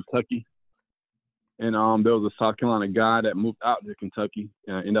and Kentucky. And there was a South Carolina guy that moved out to Kentucky,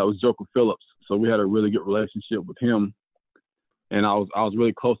 and that was Joker Phillips. So we had a really good relationship with him. And I was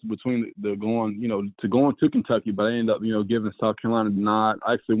really close between going to Kentucky, but I ended up, giving South Carolina the nod.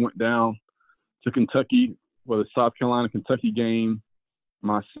 I actually went down to Kentucky for the South Carolina-Kentucky game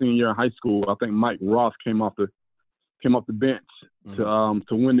my senior year in high school. I think Mike Ross came off the bench to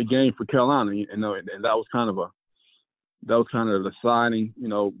win the game for Carolina, and that was kind of the deciding,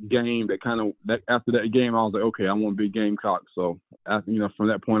 game that after that game I was like, okay, I want to be Gamecock. So from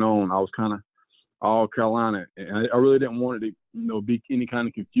that point on, I was kind of all Carolina, and I really didn't want it to be any kind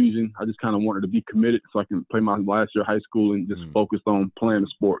of confusion. I just kind of wanted to be committed so I can play my last year of high school and just focus on playing the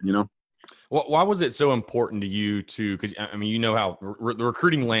sport. Well, why was it so important to you because I mean, how the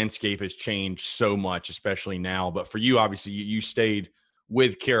recruiting landscape has changed so much, especially now. But for you, obviously, you stayed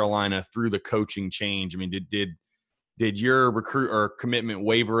with Carolina through the coaching change. I mean, did your recruit or commitment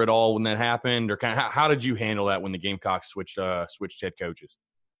waver at all when that happened, or kind of how did you handle that when the Gamecocks switched head coaches?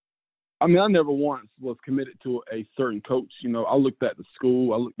 I mean, I never once was committed to a certain coach. I looked at the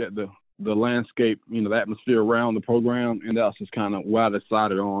school, I looked at the landscape, the atmosphere around the program, and that's just kind of what I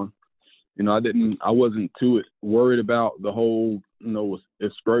decided on. I wasn't too worried about the whole,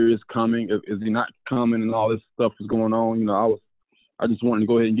 if Spurrier is coming, is he not coming, and all this stuff was going on. I just wanted to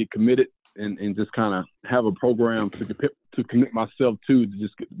go ahead and get committed and just kind of have a program to commit myself to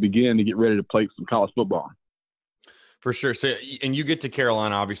just begin to get ready to play some college football. For sure. So, and you get to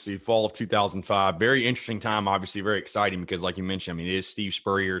Carolina, obviously, fall of 2005. Very interesting time, obviously, very exciting because, like you mentioned, it is Steve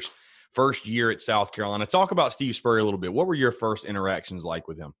Spurrier's first year at South Carolina. Talk about Steve Spurrier a little bit. What were your first interactions like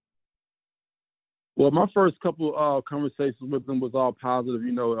with him? Well, my first couple conversations with him was all positive.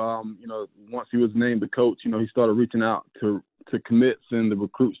 Once he was named the coach, he started reaching out to commits and the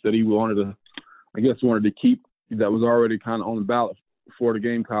recruits that he wanted to keep that was already kind of on the ballot for the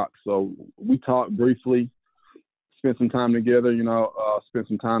Gamecocks. So we talked briefly, spent some time together, spent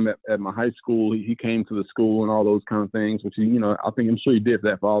some time at my high school. He came to the school and all those kind of things, which, I'm sure he did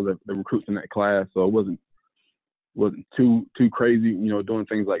that for all the recruits in that class. So it wasn't too crazy, doing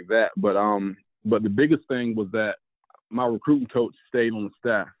things like that. But the biggest thing was that my recruiting coach stayed on the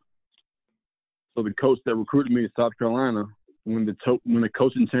staff. So the coach that recruited me to South Carolina, when the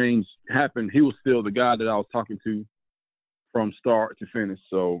coaching change happened, he was still the guy that I was talking to from start to finish.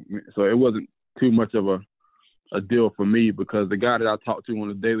 So it wasn't too much of a deal for me because the guy that I talked to on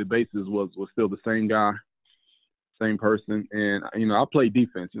a daily basis was still the same guy, same person. And, I played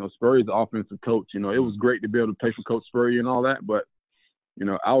defense. Spurrier's the offensive coach. It was great to be able to play for Coach Spurrier and all that, but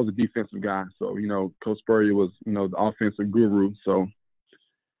I was a defensive guy. So, Coach Spurrier was, the offensive guru. So,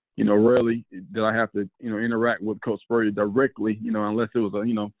 rarely did I have to, interact with Coach Spurrier directly, unless it was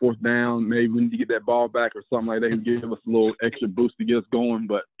a, fourth down, maybe we need to get that ball back or something like that. He'd give us a little extra boost to get us going.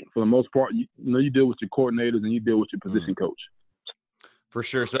 But for the most part, you deal with your coordinators and you deal with your position coach. For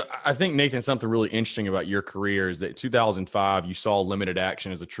sure. So I think, Nathan, something really interesting about your career is that 2005, you saw limited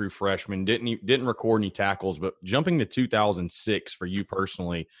action as a true freshman, didn't record any tackles, but jumping to 2006 for you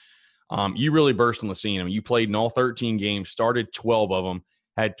personally, you really burst on the scene. I mean, you played in all 13 games, started 12 of them,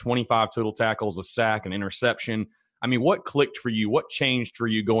 had 25 total tackles, a sack, an interception. I mean, what clicked for you? What changed for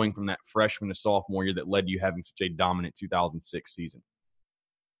you going from that freshman to sophomore year that led to you having such a dominant 2006 season?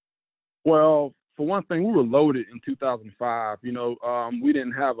 Well, for one thing, we were loaded in 2005. We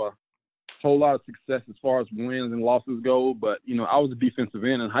didn't have a whole lot of success as far as wins and losses go, but, I was a defensive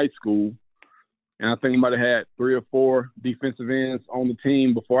end in high school, and I think we might have had 3 or 4 defensive ends on the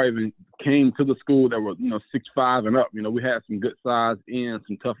team before I even came to the school that were, 6'5" and up. We had some good-sized ends,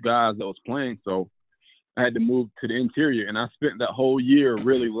 some tough guys that was playing, so I had to move to the interior, and I spent that whole year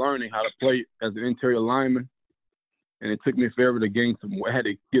really learning how to play as an interior lineman. And it took me forever to I had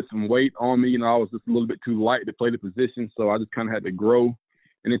to get some weight on me. I was just a little bit too light to play the position, so I just kind of had to grow.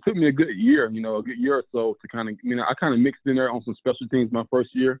 And it took me a good year, a good year or so to kind of, I kind of mixed in there on some special teams my first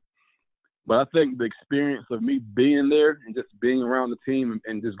year. But I think the experience of me being there and just being around the team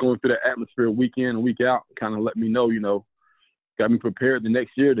and just going through that atmosphere week in and week out kind of let me know, got me prepared the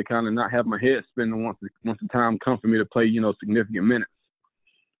next year to kind of not have my head spinning once the time comes for me to play, significant minutes.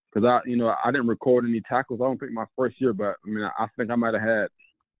 Because I didn't record any tackles. I don't think my first year, but I think I might have had.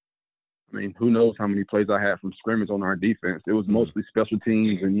 Who knows how many plays I had from scrimmage on our defense? It was mostly special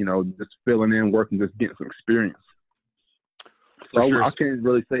teams and just filling in, working, just getting some experience. So sure. I can't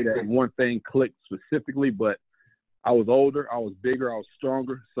really say that one thing clicked specifically, but I was older, I was bigger, I was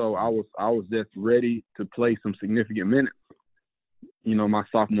stronger, so I was just ready to play some significant minutes. My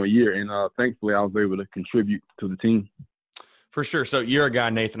sophomore year, and thankfully I was able to contribute to the team. For sure. So you're a guy,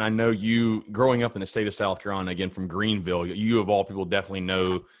 Nathan, I know you, growing up in the state of South Carolina, again, from Greenville, you of all people definitely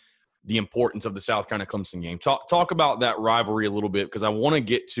know the importance of the South Carolina-Clemson game. Talk about that rivalry a little bit, because I want to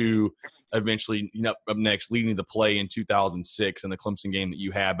get to eventually, up next, leading to the play in 2006 and the Clemson game that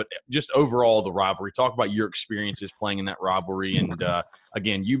you had. But just overall, the rivalry. Talk about your experiences playing in that rivalry. And,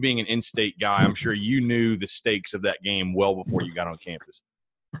 again, you being an in-state guy, I'm sure you knew the stakes of that game well before you got on campus.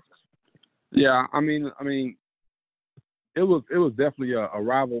 Yeah, It was definitely a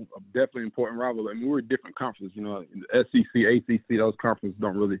rival, a definitely important rival. We were different conferences, the SEC, ACC, those conferences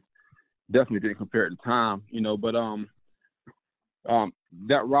definitely didn't compare at the time, but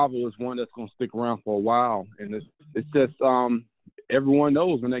that rival is one that's going to stick around for a while, and it's just everyone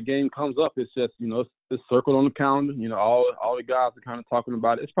knows when that game comes up, it's just it's circled on the calendar. All the guys are kind of talking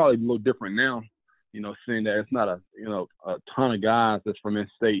about it. It's probably a little different now, seeing that it's not a ton of guys that's from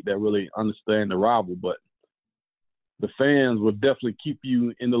in-state that really understand the rival, but the fans will definitely keep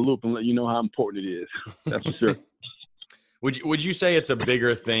you in the loop and let you know how important it is. That's for sure. Would you say it's a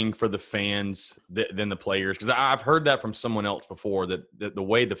bigger thing for the fans than the players? Because I've heard that from someone else before, that the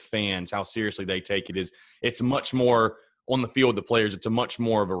way the fans, how seriously they take it is, it's much more on the field, the players, it's a much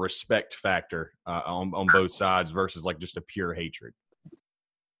more of a respect factor on both sides versus like just a pure hatred.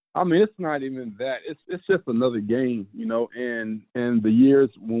 It's not even that. It's just another game, and the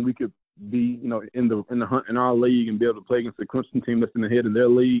years when we could be, in the hunt in our league and be able to play against the Clemson team that's in the head of their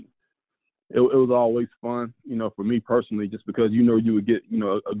league, it was always fun, for me personally, just because you would get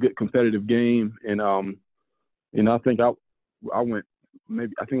a good competitive game, and I think I went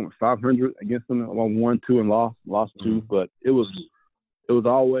 500 against them. I won 2 and lost 2, but it was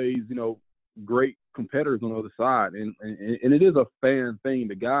always great competitors on the other side, and it is a fan thing.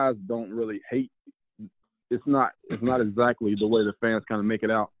 The guys don't really hate. It's not exactly the way the fans kind of make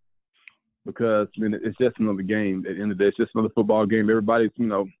it out. Because it's just another game. At the end of the day, it's just another football game. Everybody's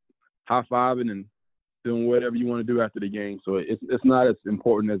high-fiving and doing whatever you want to do after the game. So it's not as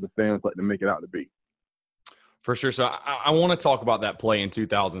important as the fans like to make it out to be. For sure. So I want to talk about that play in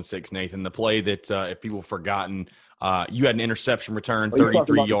 2006, Nathan. The play that, if people have forgotten, you had an interception return,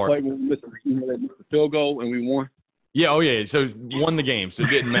 33 yards. The play when we missed the field goal and we won. Yeah, oh yeah. So won the game, so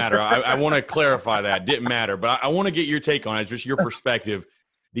it didn't matter. I want to clarify that. Didn't matter. But I want to get your take on it, just your perspective.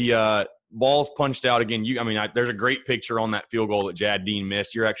 The ball's punched out again. There's a great picture on that field goal that Jad Dean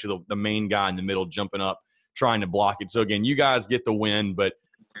missed. You're actually the main guy in the middle jumping up, trying to block it. So, again, you guys get the win. But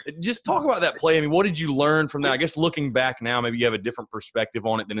just talk about that play. What did you learn from that? I guess looking back now, maybe you have a different perspective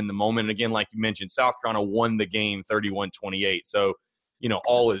on it than in the moment. And, again, like you mentioned, South Carolina won the game 31-28. So,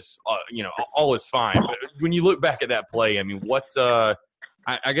 all is fine. But when you look back at that play,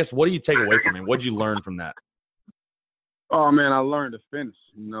 I guess what do you take away from it? What did you learn from that? Oh, man, I learned to finish,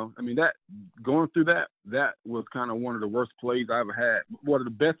 that going through that was kind of one of the worst plays I ever had. One of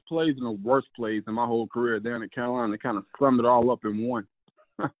the best plays and the worst plays in my whole career down in Carolina. They kind of summed it all up in one.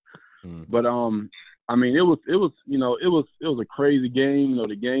 But I mean, it was a crazy game.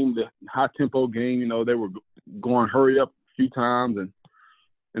 The high tempo game. They were going hurry up a few times,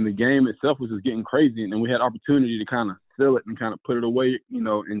 and the game itself was just getting crazy. And then we had opportunity to kind of seal it and kind of put it away,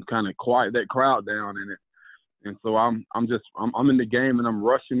 and kind of quiet that crowd down in it. And so I'm in the game and I'm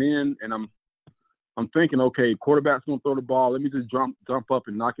rushing in and I'm thinking, okay, quarterback's gonna throw the ball. Let me just jump up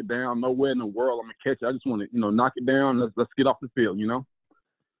and knock it down. Nowhere in the world I'm gonna catch it. I just want to, knock it down. Let's get off the field,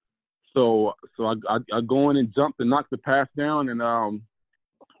 So I go in and jump and knock the pass down, and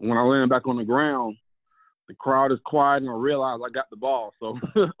when I land back on the ground, the crowd is quiet, and I realize I got the ball. So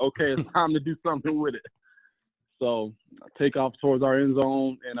okay, it's time to do something with it. So I take off towards our end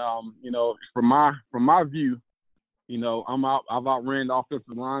zone, and from my view, I've outran the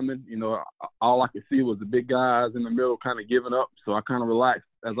offensive lineman. All I could see was the big guys in the middle kind of giving up. So I kind of relaxed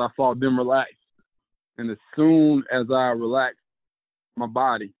as I saw them relax. And as soon as I relaxed my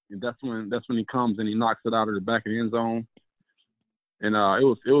body, and that's when he comes and he knocks it out of the back of the end zone. And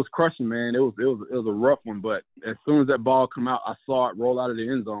it was crushing, man. It was a rough one. But as soon as that ball come out, I saw it roll out of the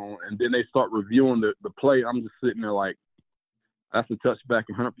end zone, and then they start reviewing the play. I'm just sitting there like, that's a touchback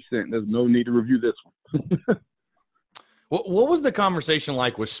 100%. There's no need to review this one. What was the conversation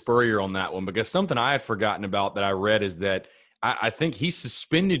like with Spurrier on that one? Because something I had forgotten about that I read is that I think he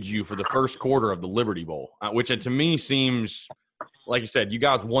suspended you for the first quarter of the Liberty Bowl, which to me seems, like you said, you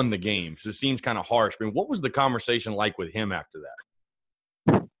guys won the game, so it seems kind of harsh. I mean, what was the conversation like with him after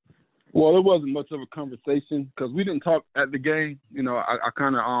that? Well, it wasn't much of a conversation because we didn't talk at the game. I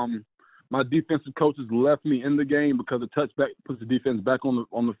kind of my defensive coaches left me in the game because the touchback puts the defense back on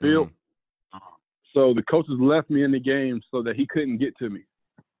the field. Mm-hmm. So the coaches left me in the game so that he couldn't get to me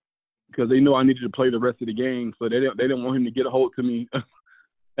because they knew I needed to play the rest of the game. So they didn't want him to get a hold to me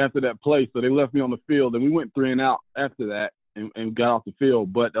after that play. So they left me on the field, and we went 3 and out after that and got off the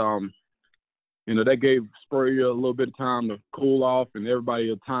field. But that gave Spurrier a little bit of time to cool off and everybody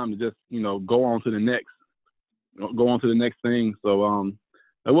a time to just go on to the next thing. So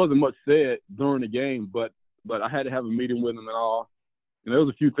there wasn't much said during the game, but I had to have a meeting with him and all. And there was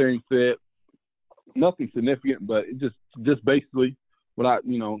a few things said. Nothing significant, but it just basically, without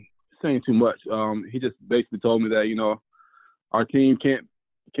saying too much, he just basically told me that our team can't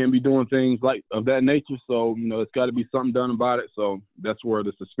be doing things like of that nature. So it's got to be something done about it. So that's where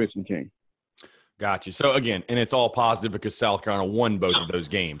the suspension came. Gotcha. So again, and it's all positive because South Carolina won both of those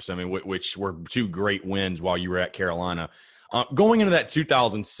games. I mean, which were 2 great wins while you were at Carolina. Going into that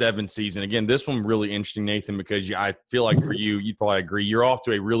 2007 season, again, this one really interesting, Nathan, because I feel like for you'd probably agree, you're off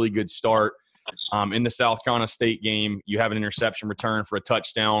to a really good start. In the South Carolina State game, you have an interception return for a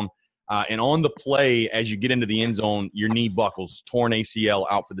touchdown. And on the play, as you get into the end zone, your knee buckles, torn ACL,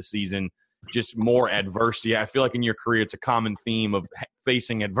 out for the season, just more adversity. I feel like in your career it's a common theme of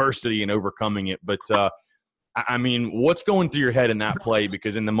facing adversity and overcoming it. But, I mean, what's going through your head in that play?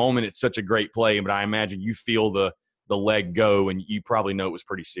 Because in the moment it's such a great play, but I imagine you feel the leg go, and you probably know it was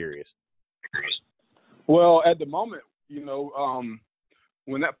pretty serious. Well, at the moment,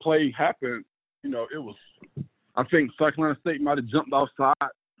 when that play happened, it was – I think South Carolina State might have jumped offside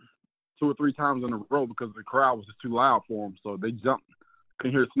 2 or 3 times in a row because the crowd was just too loud for them. So they jumped –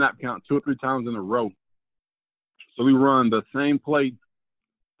 couldn't hear a snap count 2 or 3 times in a row. So we run the same play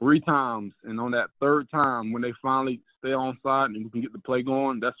 3 times, and on that 3rd time, when they finally stay on side and we can get the play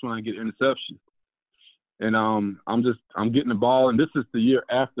going, that's when I get interception. And I'm getting the ball, and this is the year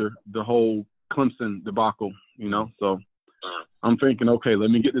after the whole Clemson debacle, so – I'm thinking, okay, let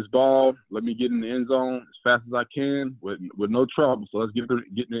me get this ball. Let me get in the end zone as fast as I can with no trouble. So let's get in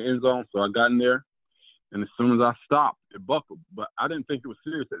the end zone. So I got in there, and as soon as I stopped, it buckled. But I didn't think it was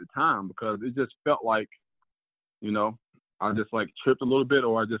serious at the time because it just felt like, I just like tripped a little bit,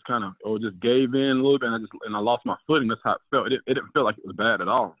 or I just just gave in a little bit, and I lost my footing. That's how it felt. It didn't feel like it was bad at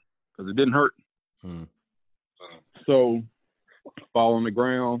all because it didn't hurt. So fall on the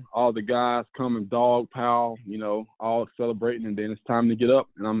ground, all the guys come and dog pile, all celebrating, and then it's time to get up,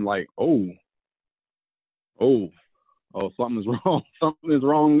 and I'm like, oh, something is wrong. Something is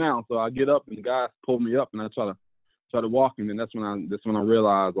wrong now. So I get up, and the guys pull me up, and I try to walk, and then that's when I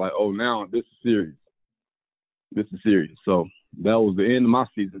realized, like, oh, now this is serious. This is serious. So that was the end of my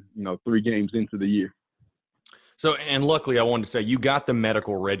season, 3 games into the year. So, and luckily I wanted to say you got the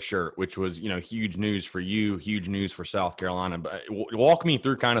medical red shirt, which was, huge news for you, huge news for South Carolina. But walk me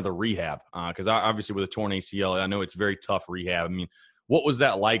through kind of the rehab because obviously with a torn ACL, I know it's very tough rehab. I mean, what was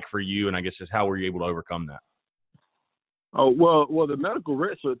that like for you? And I guess just how were you able to overcome that? Oh, well, the medical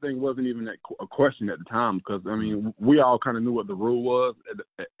red shirt thing wasn't even a question at the time because, I mean, we all kind of knew what the rule was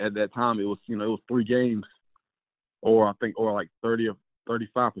at that time. It was, it was 3 games or like 30 or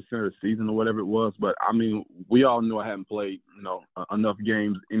 35% of the season or whatever it was. But, I mean, we all knew I hadn't played, enough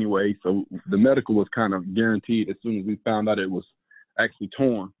games anyway. So the medical was kind of guaranteed as soon as we found out it was actually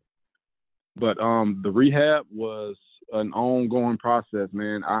torn. But the rehab was an ongoing process,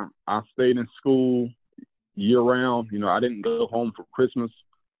 man. I stayed in school year-round. I didn't go home for Christmas.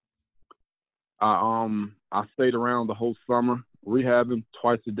 I stayed around the whole summer, rehabbing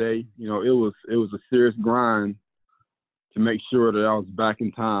twice a day. It was a serious grind to make sure that I was back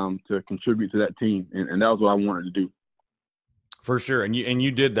in time to contribute to that team, and that was what I wanted to do. For sure, and you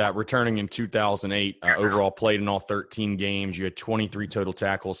did that, returning in 2008. Overall, played in all 13 games. You had 23 total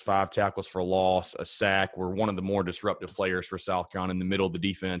tackles, 5 tackles for loss, a sack. Were one of the more disruptive players for South Carolina in the middle of the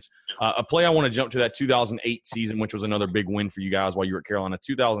defense. A play I want to jump to that 2008 season, which was another big win for you guys while you were at Carolina.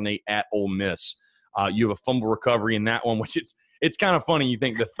 2008 at Ole Miss. You have a fumble recovery in that one, which it's kind of funny. You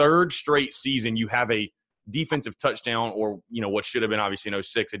think the third straight season you have a defensive touchdown, or what should have been obviously in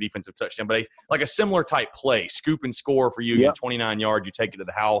 06 a defensive touchdown, but like a similar type play, scoop and score for you. You get 29 yards, you take it to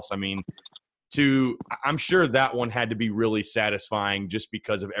the house. I mean, I'm sure that one had to be really satisfying just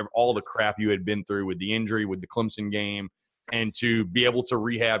because of all the crap you had been through with the injury, with the Clemson game, and to be able to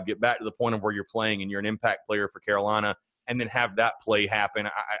rehab, get back to the point of where you're playing and you're an impact player for Carolina, and then have that play happen.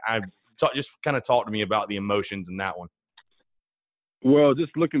 Just kind of talk to me about the emotions in that one. Well,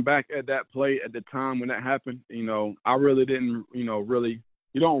 just looking back at that play at the time when that happened, I really didn't, you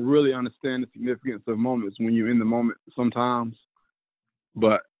don't really understand the significance of moments when you're in the moment sometimes.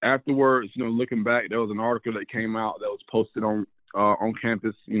 But afterwards, looking back, there was an article that came out that was posted on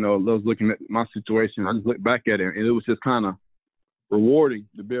campus. I was looking at my situation. I just looked back at it, and it was just kind of rewarding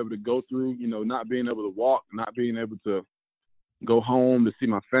to be able to go through, not being able to walk, not being able to go home to see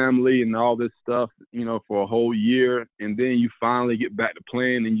my family and all this stuff, for a whole year. And then you finally get back to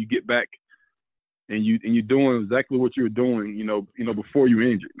playing, and you get back and you're doing exactly what you were doing, before you were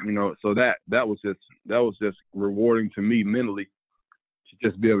injured, so that was just rewarding to me mentally, to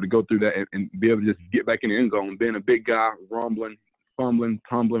just be able to go through that and be able to just get back in the end zone, being a big guy, rumbling, fumbling,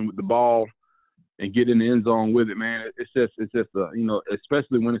 tumbling with the ball, and get in the end zone with it, man. It's just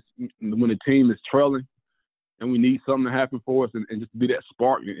especially when the team is trailing and we need something to happen for us, and just be that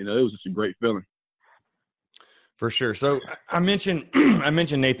spark. It was just a great feeling. For sure. So I mentioned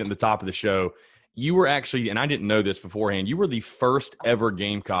Nathan at the top of the show. You were actually, and I didn't know this beforehand, you were the first ever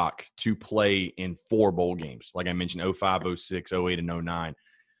Gamecock to play in 4 bowl games. Like I mentioned, 05, 06, 08, and 09.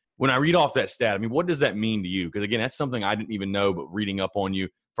 When I read off that stat, I mean, what does that mean to you? Because, again, that's something I didn't even know, but reading up on you,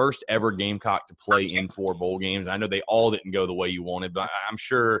 first ever Gamecock to play in 4 bowl games. I know they all didn't go the way you wanted, but I'm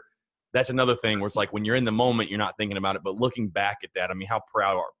sure – that's another thing where it's like when you're in the moment, you're not thinking about it. But looking back at that, I mean, how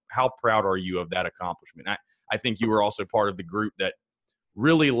proud are you of that accomplishment? I think you were also part of the group that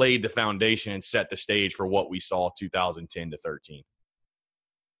really laid the foundation and set the stage for what we saw 2010 to 13.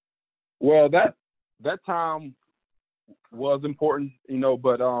 Well, that time was important,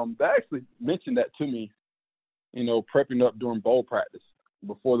 but they actually mentioned that to me, prepping up during bowl practice.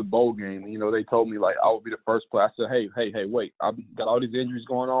 Before the bowl game, they told me, like, I would be the first player. I said, hey, wait, I've got all these injuries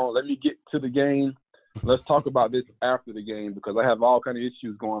going on. Let me get to the game. Let's talk about this after the game, because I have all kind of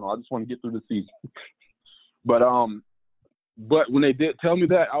issues going on. I just want to get through the season. But when they did tell me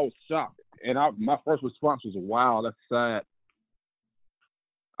that, I was shocked. And my first response was, wow, that's sad.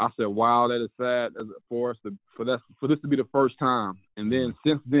 I said, wow, that is sad for us for this to be the first time. And then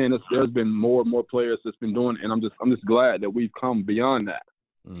since then, there's been more and more players that's been doing it, and I'm just glad that we've come beyond that.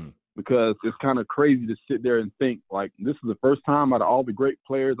 Because it's kind of crazy to sit there and think, like, this is the first time out of all the great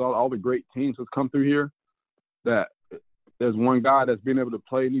players, all the great teams that's come through here, that there's one guy that's been able to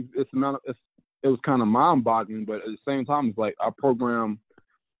play this amount of – it was kind of mind-boggling, but at the same time, it's like our program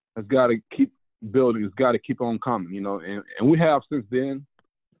has got to keep building. It's got to keep on coming, and we have since then.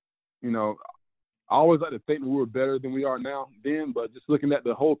 I always like to think that we were better than we are now then, but just looking at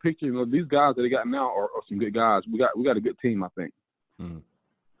the whole picture, these guys that they got now are some good guys. We got a good team, I think.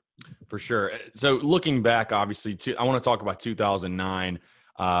 For sure. So looking back, obviously, I want to talk about 2009,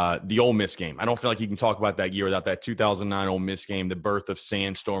 the Ole Miss game. I don't feel like you can talk about that year without that 2009 Ole Miss game, the birth of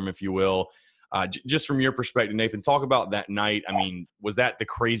Sandstorm, if you will. Just from your perspective, Nathan, talk about that night. I mean, was that the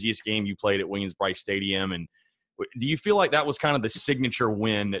craziest game you played at Williams-Brice Stadium? And do you feel like that was kind of the signature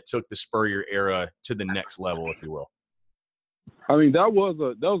win that took the Spurrier era to the next level, if you will? I mean, that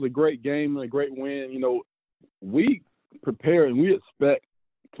was a great game and a great win. We prepare and we expect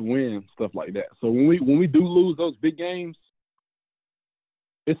to win stuff like that. So when we do lose those big games,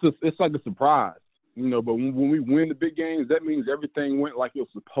 it's like a surprise, But when we win the big games, that means everything went like it was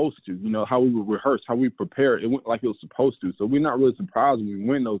supposed to. How we rehearsed, how we prepared, it went like it was supposed to. So we're not really surprised when we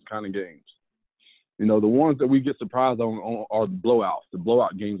win those kind of games. You know, the ones that we get surprised on are the blowouts. The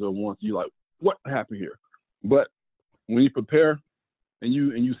blowout games are the ones you're like, what happened here? But when you prepare and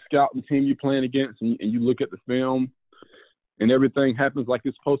you scout the team you're playing against and you look at the film and everything happens like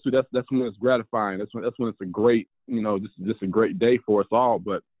it's supposed to, that's when it's gratifying. That's when it's a great, you know, just a great day for us all.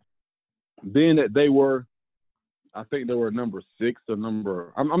 But being that they were, I think they were number 6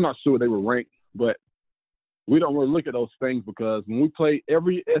 or I'm not sure they were ranked, but we don't really look at those things because when we play,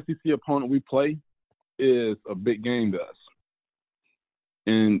 every SEC opponent we play is a big game to us.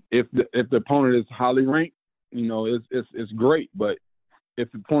 And if the opponent is highly ranked, you know, it's great. But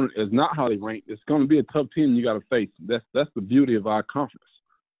if the opponent is not highly ranked, it's going to be a tough team you got to face. That's the beauty of our conference.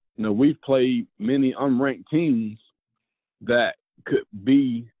 You know, we've played many unranked teams that could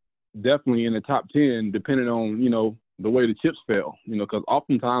be definitely in the top 10, depending on, you know, the way the chips fell. You know, because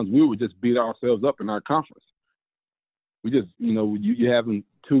oftentimes we would just beat ourselves up in our conference. We just, you know, you having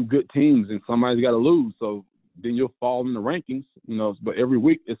 2 good teams and somebody's got to lose, so then you'll fall in the rankings. You know, but every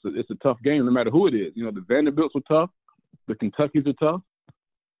week it's a tough game, no matter who it is. You know, the Vanderbilts are tough, the Kentuckys are tough,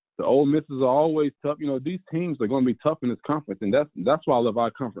 the Ole Misses are always tough. You know, these teams are going to be tough in this conference, and that's why I love our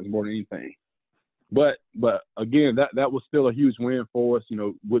conference more than anything. But again, that was still a huge win for us. You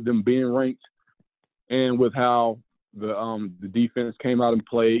know, with them being ranked, and with how the defense came out and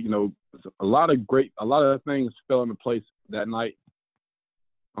played. You know, a lot of things fell into place that night,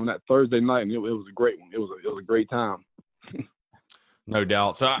 on that Thursday night, and it was a great one. It was a great time. No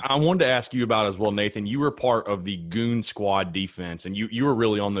doubt. So I wanted to ask you about as well, Nathan. You were part of the Goon Squad defense, and you were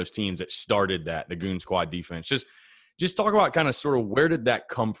really on those teams that started the Goon Squad defense. Just talk about kind of sort of where did that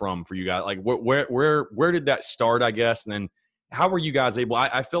come from for you guys? Like where did that start, I guess, and then how were you guys able?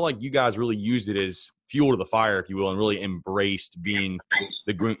 I feel like you guys really used it as fuel to the fire, if you will, and really embraced being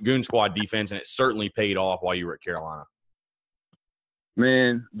the Goon Squad defense, and it certainly paid off while you were at Carolina.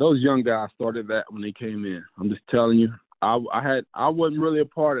 Man, those young guys started that when they came in. I'm just telling you, I wasn't really a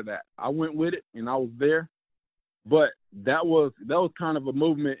part of that. I went with it and I was there, but that was kind of a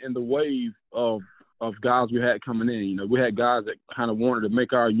movement in the wave of guys we had coming in. You know, we had guys that kind of wanted to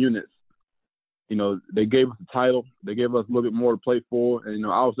make our units. You know, they gave us a title, they gave us a little bit more to play for, and you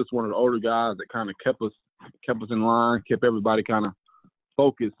know, I was just one of the older guys that kind of kept us in line, kept everybody kind of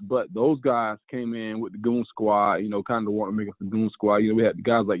focused. But those guys came in with the Goon Squad, you know, kind of wanted to make us the Goon Squad. You know, we had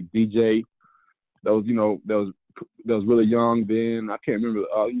guys like DJ, that was really young then. I can't remember.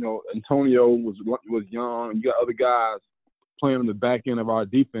 You know, Antonio was young. You got other guys playing on the back end of our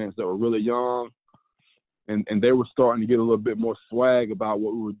defense that were really young, and they were starting to get a little bit more swag about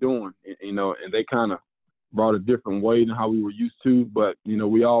what we were doing. You know, and they kind of brought a different way than how we were used to. But you know,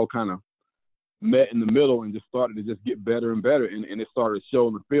 we all kind of met in the middle and just started to just get better and better, and it started to show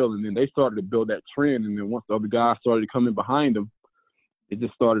in the field. And then they started to build that trend. And then once the other guys started to come in behind them, it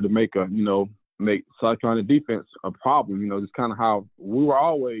just started to make South Carolina defense a problem. You know, just kind of how we were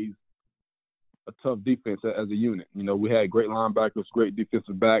always a tough defense as a unit. You know, we had great linebackers, great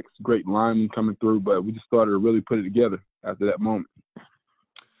defensive backs, great linemen coming through, but we just started to really put it together after that moment.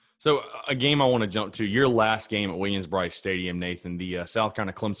 So a game I want to jump to, your last game at Williams-Brice Stadium, Nathan, the South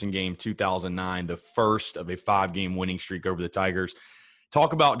Carolina Clemson game 2009, the first of a 5-game winning streak over the Tigers.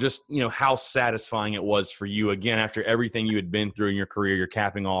 Talk about just, you know, how satisfying it was for you, again, after everything you had been through in your career. You're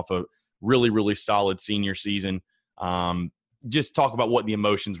capping off a really, really solid senior season. Just talk about what the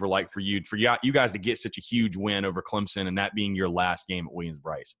emotions were like for you guys to get such a huge win over Clemson, and that being your last game at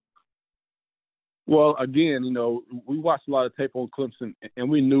Williams-Brice. Well, again, you know, we watched a lot of tape on Clemson, and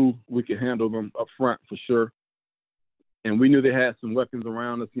we knew we could handle them up front for sure. And we knew they had some weapons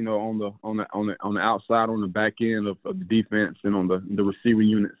around us, you know, on the outside, on the back end of the defense, and on the receiver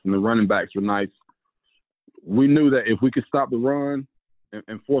units, and the running backs were nice. We knew that if we could stop the run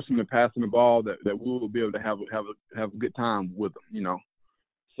and force them to pass on the ball, that we would be able to have a good time with them, you know.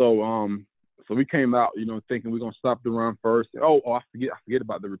 So we came out, you know, thinking we're gonna stop the run first. I forget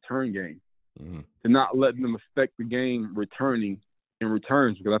about the return game. Mm-hmm. To not let them affect the game returning in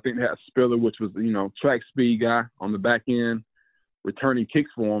returns, because I think they had Spiller, which was, you know, track speed guy on the back end, returning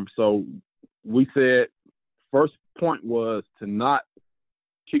kicks for him. So we said first point was to not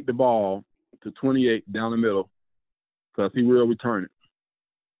kick the ball to 28 down the middle, because he will return it.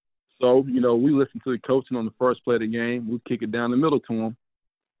 So, you know, we listened to the coaching on the first play of the game. We kick it down the middle to him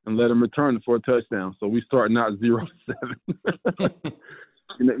and let him return it for a touchdown. So we started out 0-7.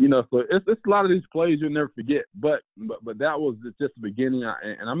 You know, so it's a lot of these plays you'll never forget. But that was just the beginning.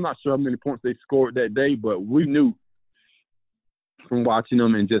 And I'm not sure how many points they scored that day, but we knew from watching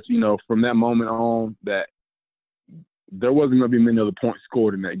them and just, you know, from that moment on that there wasn't going to be many other points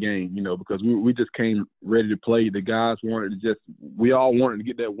scored in that game, you know, because we just came ready to play. The guys we all wanted to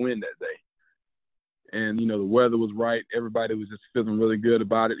get that win that day. And, you know, the weather was right. Everybody was just feeling really good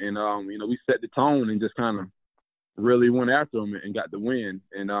about it. And, you know, we set the tone and just kind of really went after them and got the win.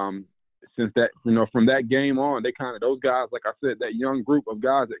 And since that, you know, from that game on, they kind of, those guys, like I said, that young group of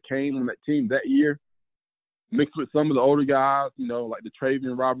guys that came on that team that year, mixed with some of the older guys, you know, like the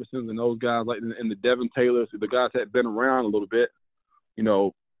Travian Robertsons and those guys, like and the Devin Taylors, the guys that had been around a little bit, you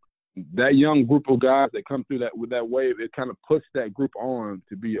know, that young group of guys that come through that with that wave, it kind of puts that group on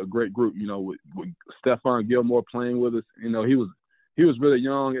to be a great group. You know, with Stephon Gilmore playing with us, you know, he was really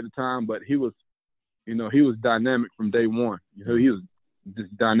young at the time, but he was dynamic from day one. You know, he was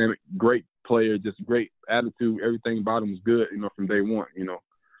just dynamic, great player, just great attitude. Everything about him was good, you know, from day one. You know,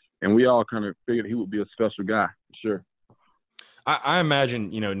 and we all kind of figured he would be a special guy, for sure. I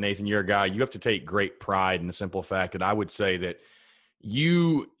imagine, you know, Nathan, you're a guy. You have to take great pride in the simple fact that I would say that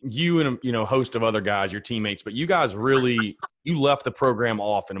you and a host of other guys, your teammates, but you guys really, you left the program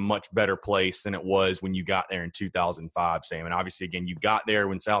off in a much better place than it was when you got there in 2005, Sam. And obviously, again, you got there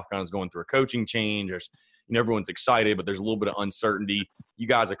when South Carolina's going through a coaching change. There's, you know, everyone's excited, but there's a little bit of uncertainty. You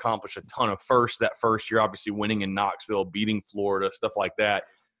guys accomplished a ton of firsts that first year, obviously winning in Knoxville, beating Florida, stuff like that.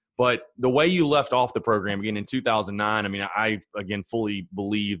 But the way you left off the program again in 2009, I mean, I again fully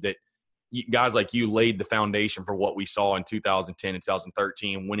believe that guys like you laid the foundation for what we saw in 2010 and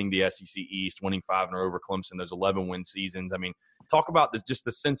 2013, winning the SEC East, winning 5 in a row over Clemson, those 11-win seasons. I mean, talk about this, just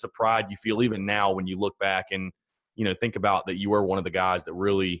the sense of pride you feel even now when you look back and, you know, think about that you were one of the guys that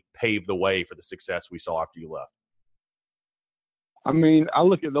really paved the way for the success we saw after you left. I mean, I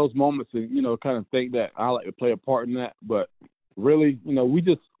look at those moments and, you know, kind of think that I like to play a part in that. But really, you know, we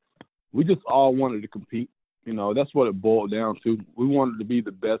just all wanted to compete. You know, that's what it boiled down to. We wanted to be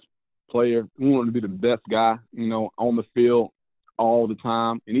the best player. We wanted to be the best guy, you know, on the field all the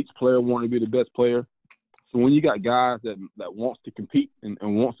time. And each player wanted to be the best player. So when you got guys that wants to compete and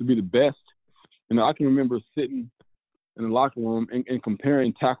wants to be the best, you know, I can remember sitting in the locker room and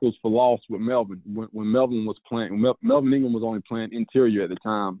comparing tackles for loss with Melvin when Melvin was playing. Melvin Ingram was only playing interior at the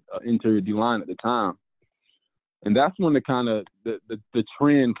time, interior D-line at the time. And that's when the kind of the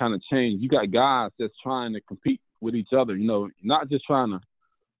trend kind of changed. You got guys that's trying to compete with each other, you know, not just trying to,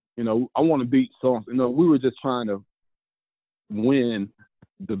 you know, I want to beat so. You know, we were just trying to win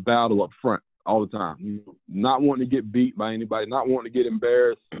the battle up front all the time. You know, not wanting to get beat by anybody, not wanting to get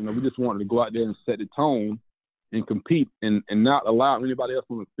embarrassed. You know, we just wanted to go out there and set the tone and compete and not allow anybody else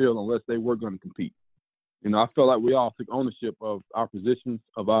on the field unless they were going to compete. You know, I felt like we all took ownership of our positions,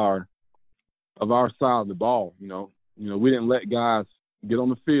 of our side of the ball. You know, we didn't let guys get on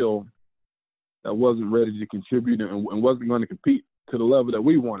the field that wasn't ready to contribute and wasn't going to compete to the level that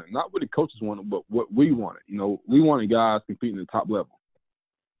we wanted. Not what the coaches wanted, but what we wanted. You know, we wanted guys competing at the top level.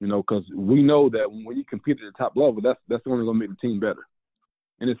 You know, because we know that when you compete at the top level, that's only going to make the team better.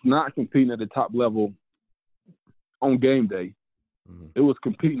 And it's not competing at the top level on game day. Mm-hmm. It was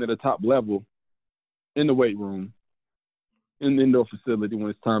competing at the top level in the weight room, in the indoor facility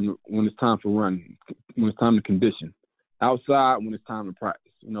when it's time for running, when it's time to condition, outside when it's time to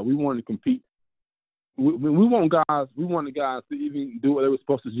practice. You know, we wanted to compete. We want the guys to even do what they were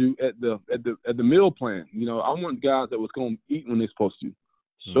supposed to do at the meal plan. You know, I want guys that was going to eat when they're supposed to,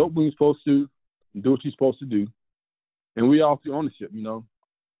 show up when you're supposed to, do what you're supposed to do, and we all took ownership. You know,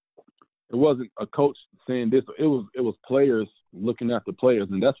 it wasn't a coach saying this. It was players looking after players,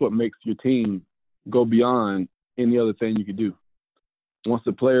 and that's what makes your team go beyond any other thing you could do. Once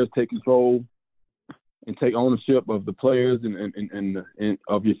the players take control and take ownership of the players and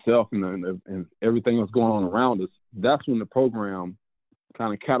of yourself and everything that's going on around us, that's when the program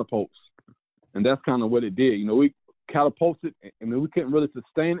kind of catapults. And that's kind of what it did. You know, we catapulted. I mean, we couldn't really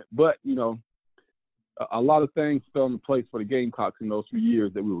sustain it, but, you know, a lot of things fell into place for the Gamecocks in those few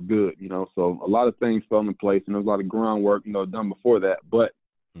years that we were good, you know. So a lot of things fell into place, and there was a lot of groundwork, you know, done before that. But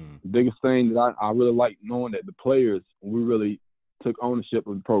the biggest thing that I really like knowing that the players, we really took ownership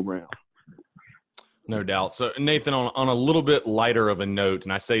of the program. No doubt. So, Nathan, on a little bit lighter of a note,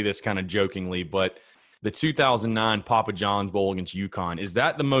 and I say this kind of jokingly, but the 2009 Papa John's Bowl against UConn, is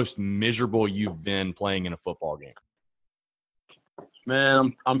that the most miserable you've been playing in a football game?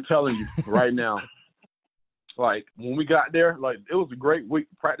 Man, I'm telling you right now, like when we got there, like it was a great week.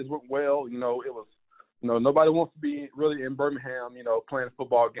 Practice went well. You know, it was, you know, nobody wants to be really in Birmingham, you know, playing a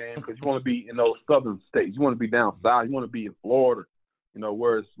football game because you want to be in those southern states. You want to be down south. You want to be in Florida, you know,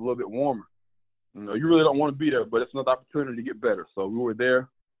 where it's a little bit warmer. You know, you really don't want to be there, but it's another opportunity to get better. So we were there,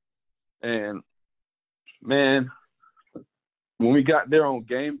 and man, when we got there on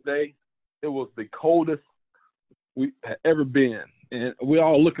game day, it was the coldest we had ever been. And we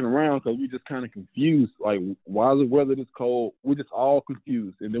all looking around because we just kind of confused. Like, why is the weather this cold? We're just all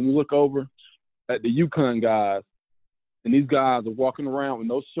confused. And then we look over, at the Yukon guys, and these guys are walking around with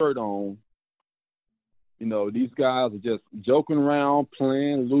no shirt on. You know, these guys are just joking around,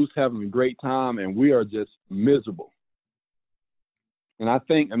 playing loose, having a great time, and we are just miserable. And I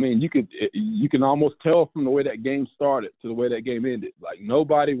mean, you can almost tell from the way that game started to the way that game ended. Like,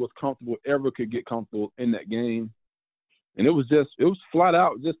 nobody was comfortable, ever could get comfortable in that game. And it was flat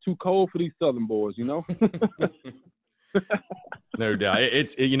out just too cold for these Southern boys, you know? No doubt.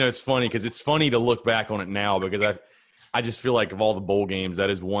 It's funny because it's funny to look back on it now, because I just feel like of all the bowl games,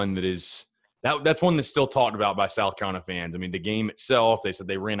 that is one that's one that's still talked about by South Carolina fans. I mean, the game itself, they said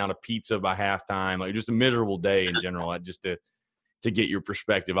they ran out of pizza by halftime. Like, just a miserable day in general. Just to get your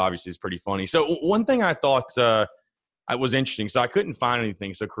perspective, obviously, is pretty funny. So one thing I thought was interesting, so I couldn't find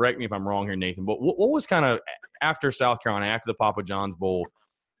anything, so correct me if I'm wrong here, Nathan, but what was kind of after South Carolina, after the Papa John's Bowl,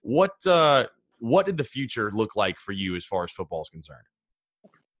 what did the future look like for you as far as football is concerned?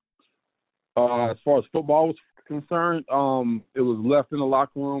 As far as football was concerned, it was left in the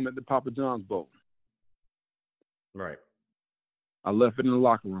locker room at the Papa John's Bowl. Right. I left it in the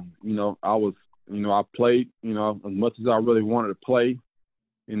locker room. You know, I played, you know, as much as I really wanted to play.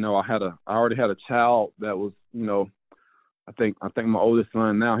 You know, I already had a child that was, you know, I think my oldest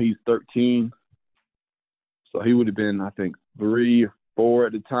son now, he's 13. So he would have been, I think, 3 or 4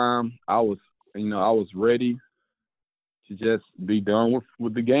 at the time. I was ready to just be done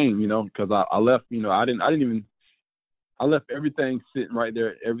with the game, you know, because I left, you know, I left everything sitting right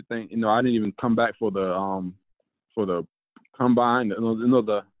there, everything, you know, I didn't even come back for the combine,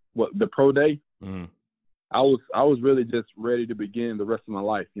 the pro day. Mm. I was really just ready to begin the rest of my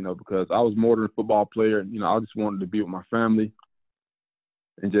life, you know, because I was more than a football player. You know, I just wanted to be with my family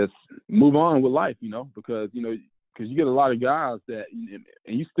and just move on with life, you know, because you get a lot of guys that,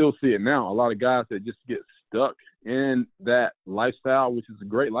 and you still see it now, a lot of guys that just get stuck in that lifestyle, which is a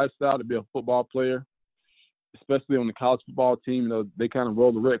great lifestyle to be a football player, especially on the college football team. You know, they kind of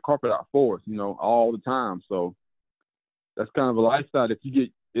roll the red carpet out for us, you know, all the time. So that's kind of a lifestyle that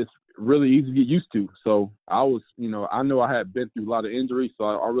it's really easy to get used to. So I was, you know, I know I had been through a lot of injuries, so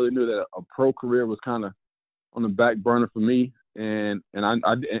I really knew that a pro career was kind of on the back burner for me. And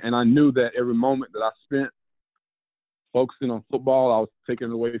I knew that every moment that I spent focusing on football, I was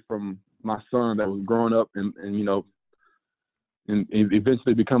taking away from my son that was growing up and you know, and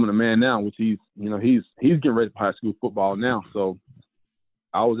eventually becoming a man now, which he's getting ready for high school football now. So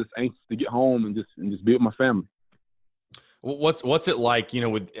I was just anxious to get home and just be with my family. What's it like, you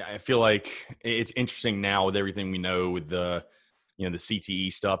know, I feel like it's interesting now with everything we know with the, you know, the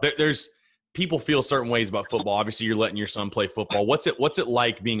CTE stuff. There's people feel certain ways about football. Obviously, you're letting your son play football. What's it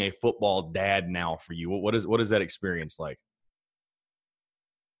like being a football dad now for you? What is that experience like?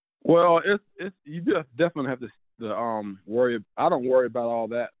 Well, it's you just definitely have to worry. I don't worry about all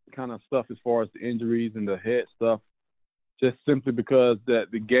that kind of stuff as far as the injuries and the head stuff, just simply because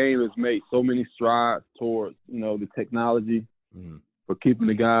that the game has made so many strides towards, you know, the technology for keeping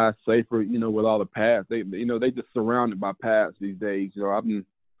the guys safer, you know, with all the pads. They just surrounded by pads these days. You know,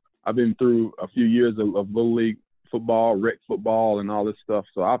 I've been through a few years of little league football, rec football, and all this stuff,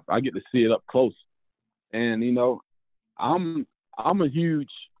 so I get to see it up close. And you know, I'm a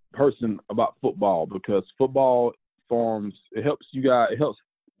huge person about football because football it helps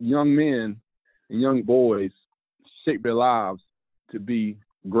young men and young boys shape their lives to be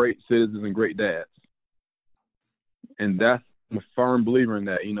great citizens and great dads. And I'm a firm believer in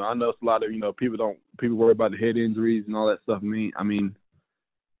that. You know, I know it's a lot of, you know, people worry about the head injuries and all that stuff. I mean,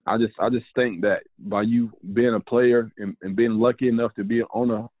 I just think that by you being a player and being lucky enough to be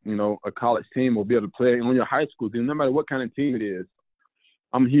on a college team or be able to play on your high school team, no matter what kind of team it is,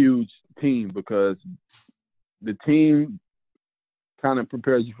 I'm a huge team because the team kind of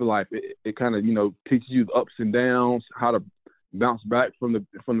prepares you for life. It kind of, you know, teaches you the ups and downs, how to bounce back from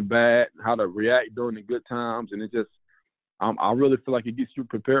the bad, how to react during the good times, and it just I really feel like it gets you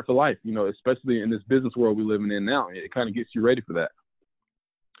prepared for life, you know, especially in this business world we're living in now. It kind of gets you ready for that.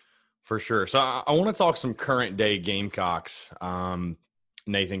 For sure. So I want to talk some current day Gamecocks, Nathan,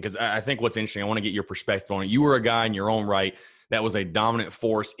 because I think what's interesting, I want to get your perspective on it. You were a guy in your own right that was a dominant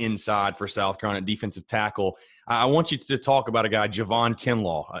force inside for South Carolina defensive tackle. I want you to talk about a guy, Javon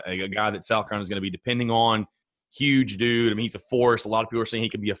Kinlaw, a guy that South Carolina is going to be depending on. Huge dude. I mean, he's a force. A lot of people are saying he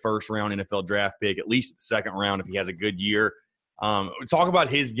could be a first-round NFL draft pick, at least the second round if he has a good year. Talk about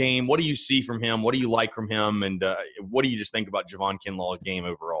his game. What do you see from him? What do you like from him? And what do you just think about Javon Kinlaw's game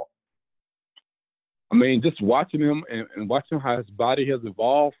overall? I mean, just watching him and watching how his body has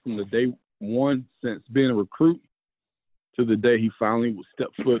evolved from the day one since being a recruit to the day he finally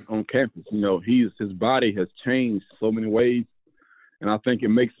stepped foot on campus. You know, his body has changed so many ways. and I think it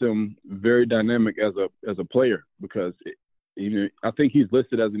makes him very dynamic as a player because I think he's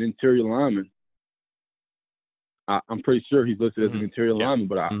listed as an interior lineman. I'm pretty sure he's listed as an interior lineman,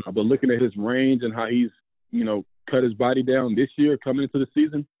 but I've been looking at his range and how he's cut his body down this year coming into the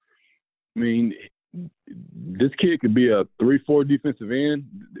season. I mean, this kid could be a 3-4 defensive end.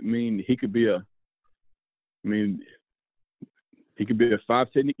 I mean, he could be a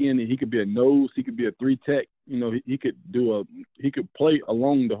 5 technique end, and he could be a nose. He could be a 3 tech. He could play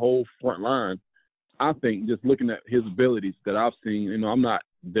along the whole front line. I think just looking at his abilities that I've seen, I'm not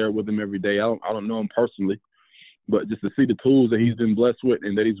there with him every day. I don't know him personally, but just to see the tools that he's been blessed with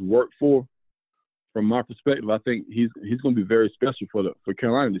and that he's worked for, from my perspective, I think he's going to be very special for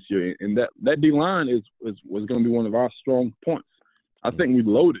Carolina this year. And that D line was going to be one of our strong points. I think we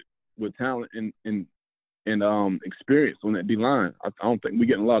loaded with talent and experience on that D line. I don't think we're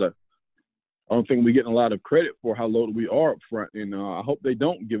getting a lot of credit for how loaded we are up front. And I hope they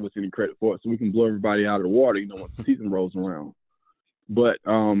don't give us any credit for it, so we can blow everybody out of the water, once the season rolls around. But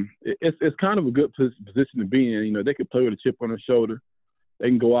it's kind of a good position to be in. They could play with a chip on their shoulder. They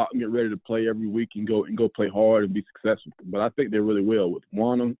can go out and get ready to play every week and go play hard and be successful. But I think they really will with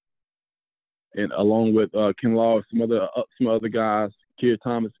Wanham and along with Ken Law, some other guys, Kier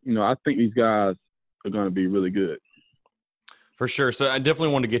Thomas. I think these guys are going to be really good. For sure. So I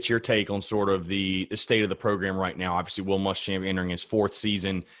definitely want to get your take on sort of the state of the program right now. Obviously, Will Muschamp entering his 4th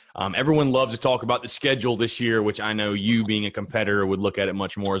season. Everyone loves to talk about the schedule this year, which I know you being a competitor would look at it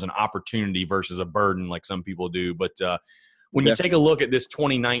much more as an opportunity versus a burden like some people do. But when you take a look at this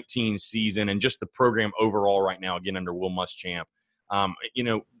 2019 season and just the program overall right now, again, under Will Muschamp,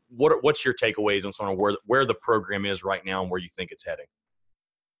 what's your takeaways on sort of where the program is right now and where you think it's heading?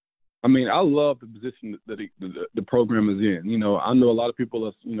 I mean, I love the position that the program is in. I know a lot of people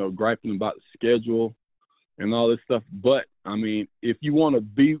are, griping about the schedule and all this stuff. But I mean, if you want to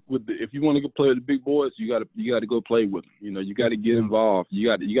if you want to go play with the big boys, you got to go play with them. You got to get involved. You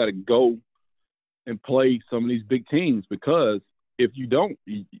got to go and play some of these big teams, because if you don't,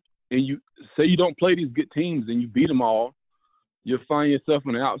 and you say you don't play these good teams and you beat them all, you'll find yourself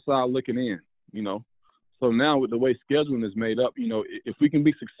on the outside looking in. So now with the way scheduling is made up, if we can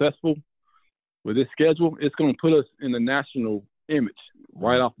be successful with this schedule, it's going to put us in the national image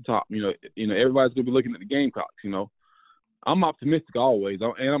right off the top. Everybody's going to be looking at the Gamecocks. I'm optimistic always,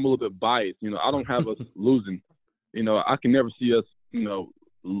 and I'm a little bit biased. I don't have us losing. I can never see us,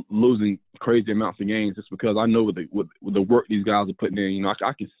 losing crazy amounts of games just because I know with the work these guys are putting in.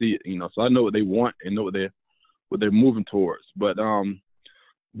 I can see it. So I know what they want and know what they're moving towards. But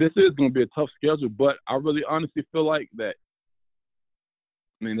this is going to be a tough schedule, but I really honestly feel like that.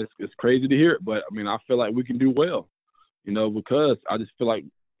 I mean, it's crazy to hear it, but I mean, I feel like we can do well, because I just feel like,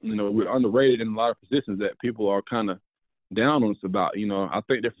 we're underrated in a lot of positions that people are kind of down on us about. I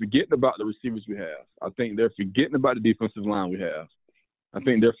think they're forgetting about the receivers we have. I think they're forgetting about the defensive line we have. I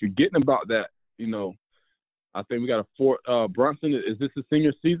think they're forgetting about that. I think we got Bronson. Is this his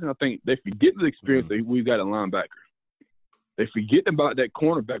senior season? I think they're forgetting the experience that we've got at linebacker. They forgetting about that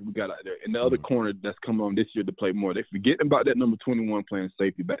cornerback we got out there and the other corner that's coming on this year to play more. They forgetting about that number 21 playing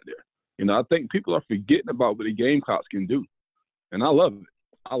safety back there. I think people are forgetting about what the Gamecocks can do, and I love it.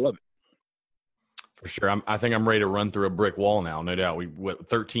 I love it. For sure. I think I'm ready to run through a brick wall now, no doubt.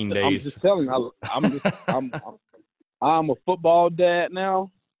 13 days. I'm just telling you, I'm a football dad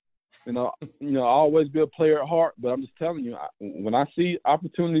now. I'll always be a player at heart, but I'm just telling you, when I see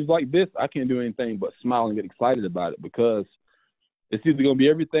opportunities like this, I can't do anything but smile and get excited about it, because it's either going to be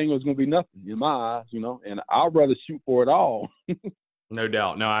everything or it's going to be nothing in my eyes, and I'd rather shoot for it all. No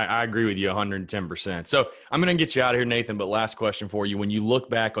doubt. No, I agree with you 110%. So I'm going to get you out of here, Nathan, but last question for you. When you look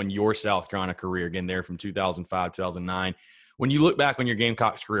back on your South Carolina career, again, there from 2005, 2009, when you look back on your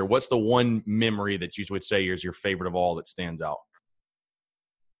Gamecocks career, what's the one memory that you would say is your favorite of all that stands out?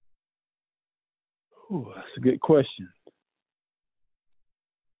 Ooh, that's a good question.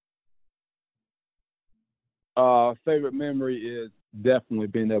 Favorite memory is definitely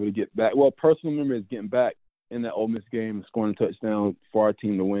being able to get back. Well, personal memory is getting back in that Ole Miss game and scoring a touchdown for our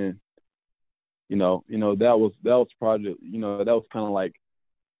team to win. That was probably, that was kind of like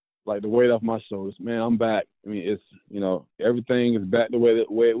the weight off my shoulders. Man, I'm back. I mean, it's, everything is back the way it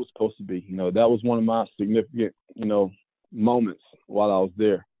was supposed to be. That was one of my significant, moments while I was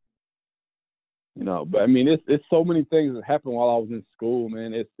there. But I mean, it's so many things that happened while I was in school,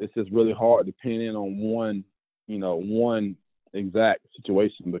 man. It's just really hard to pin in on one exact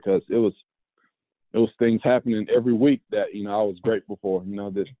situation, because it was things happening every week that, I was grateful for,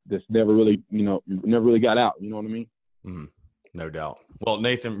 this never really got out. You know what I mean? Mm-hmm. No doubt. Well,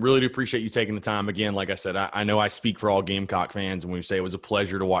 Nathan, really do appreciate you taking the time again. Like I said, I know I speak for all Gamecock fans when we say it was a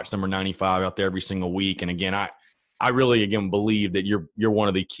pleasure to watch number 95 out there every single week. And again, I really, again, believe that you're one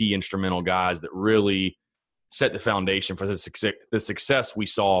of the key instrumental guys that really set the foundation for the success we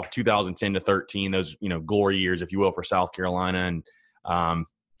saw 2010 to 13, those, glory years, if you will, for South Carolina. And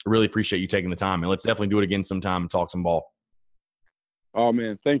really appreciate you taking the time. And let's definitely do it again sometime and talk some ball. Oh,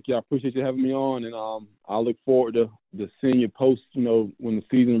 man, thank you. I appreciate you having me on, and I look forward to seeing your posts, when the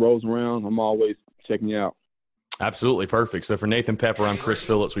season rolls around. I'm always checking you out. Absolutely. Perfect. So for Nathan Pepper, I'm Chris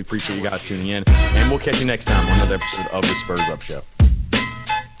Phillips. We appreciate you guys tuning in, and we'll catch you next time on another episode of the Spurs Up Show.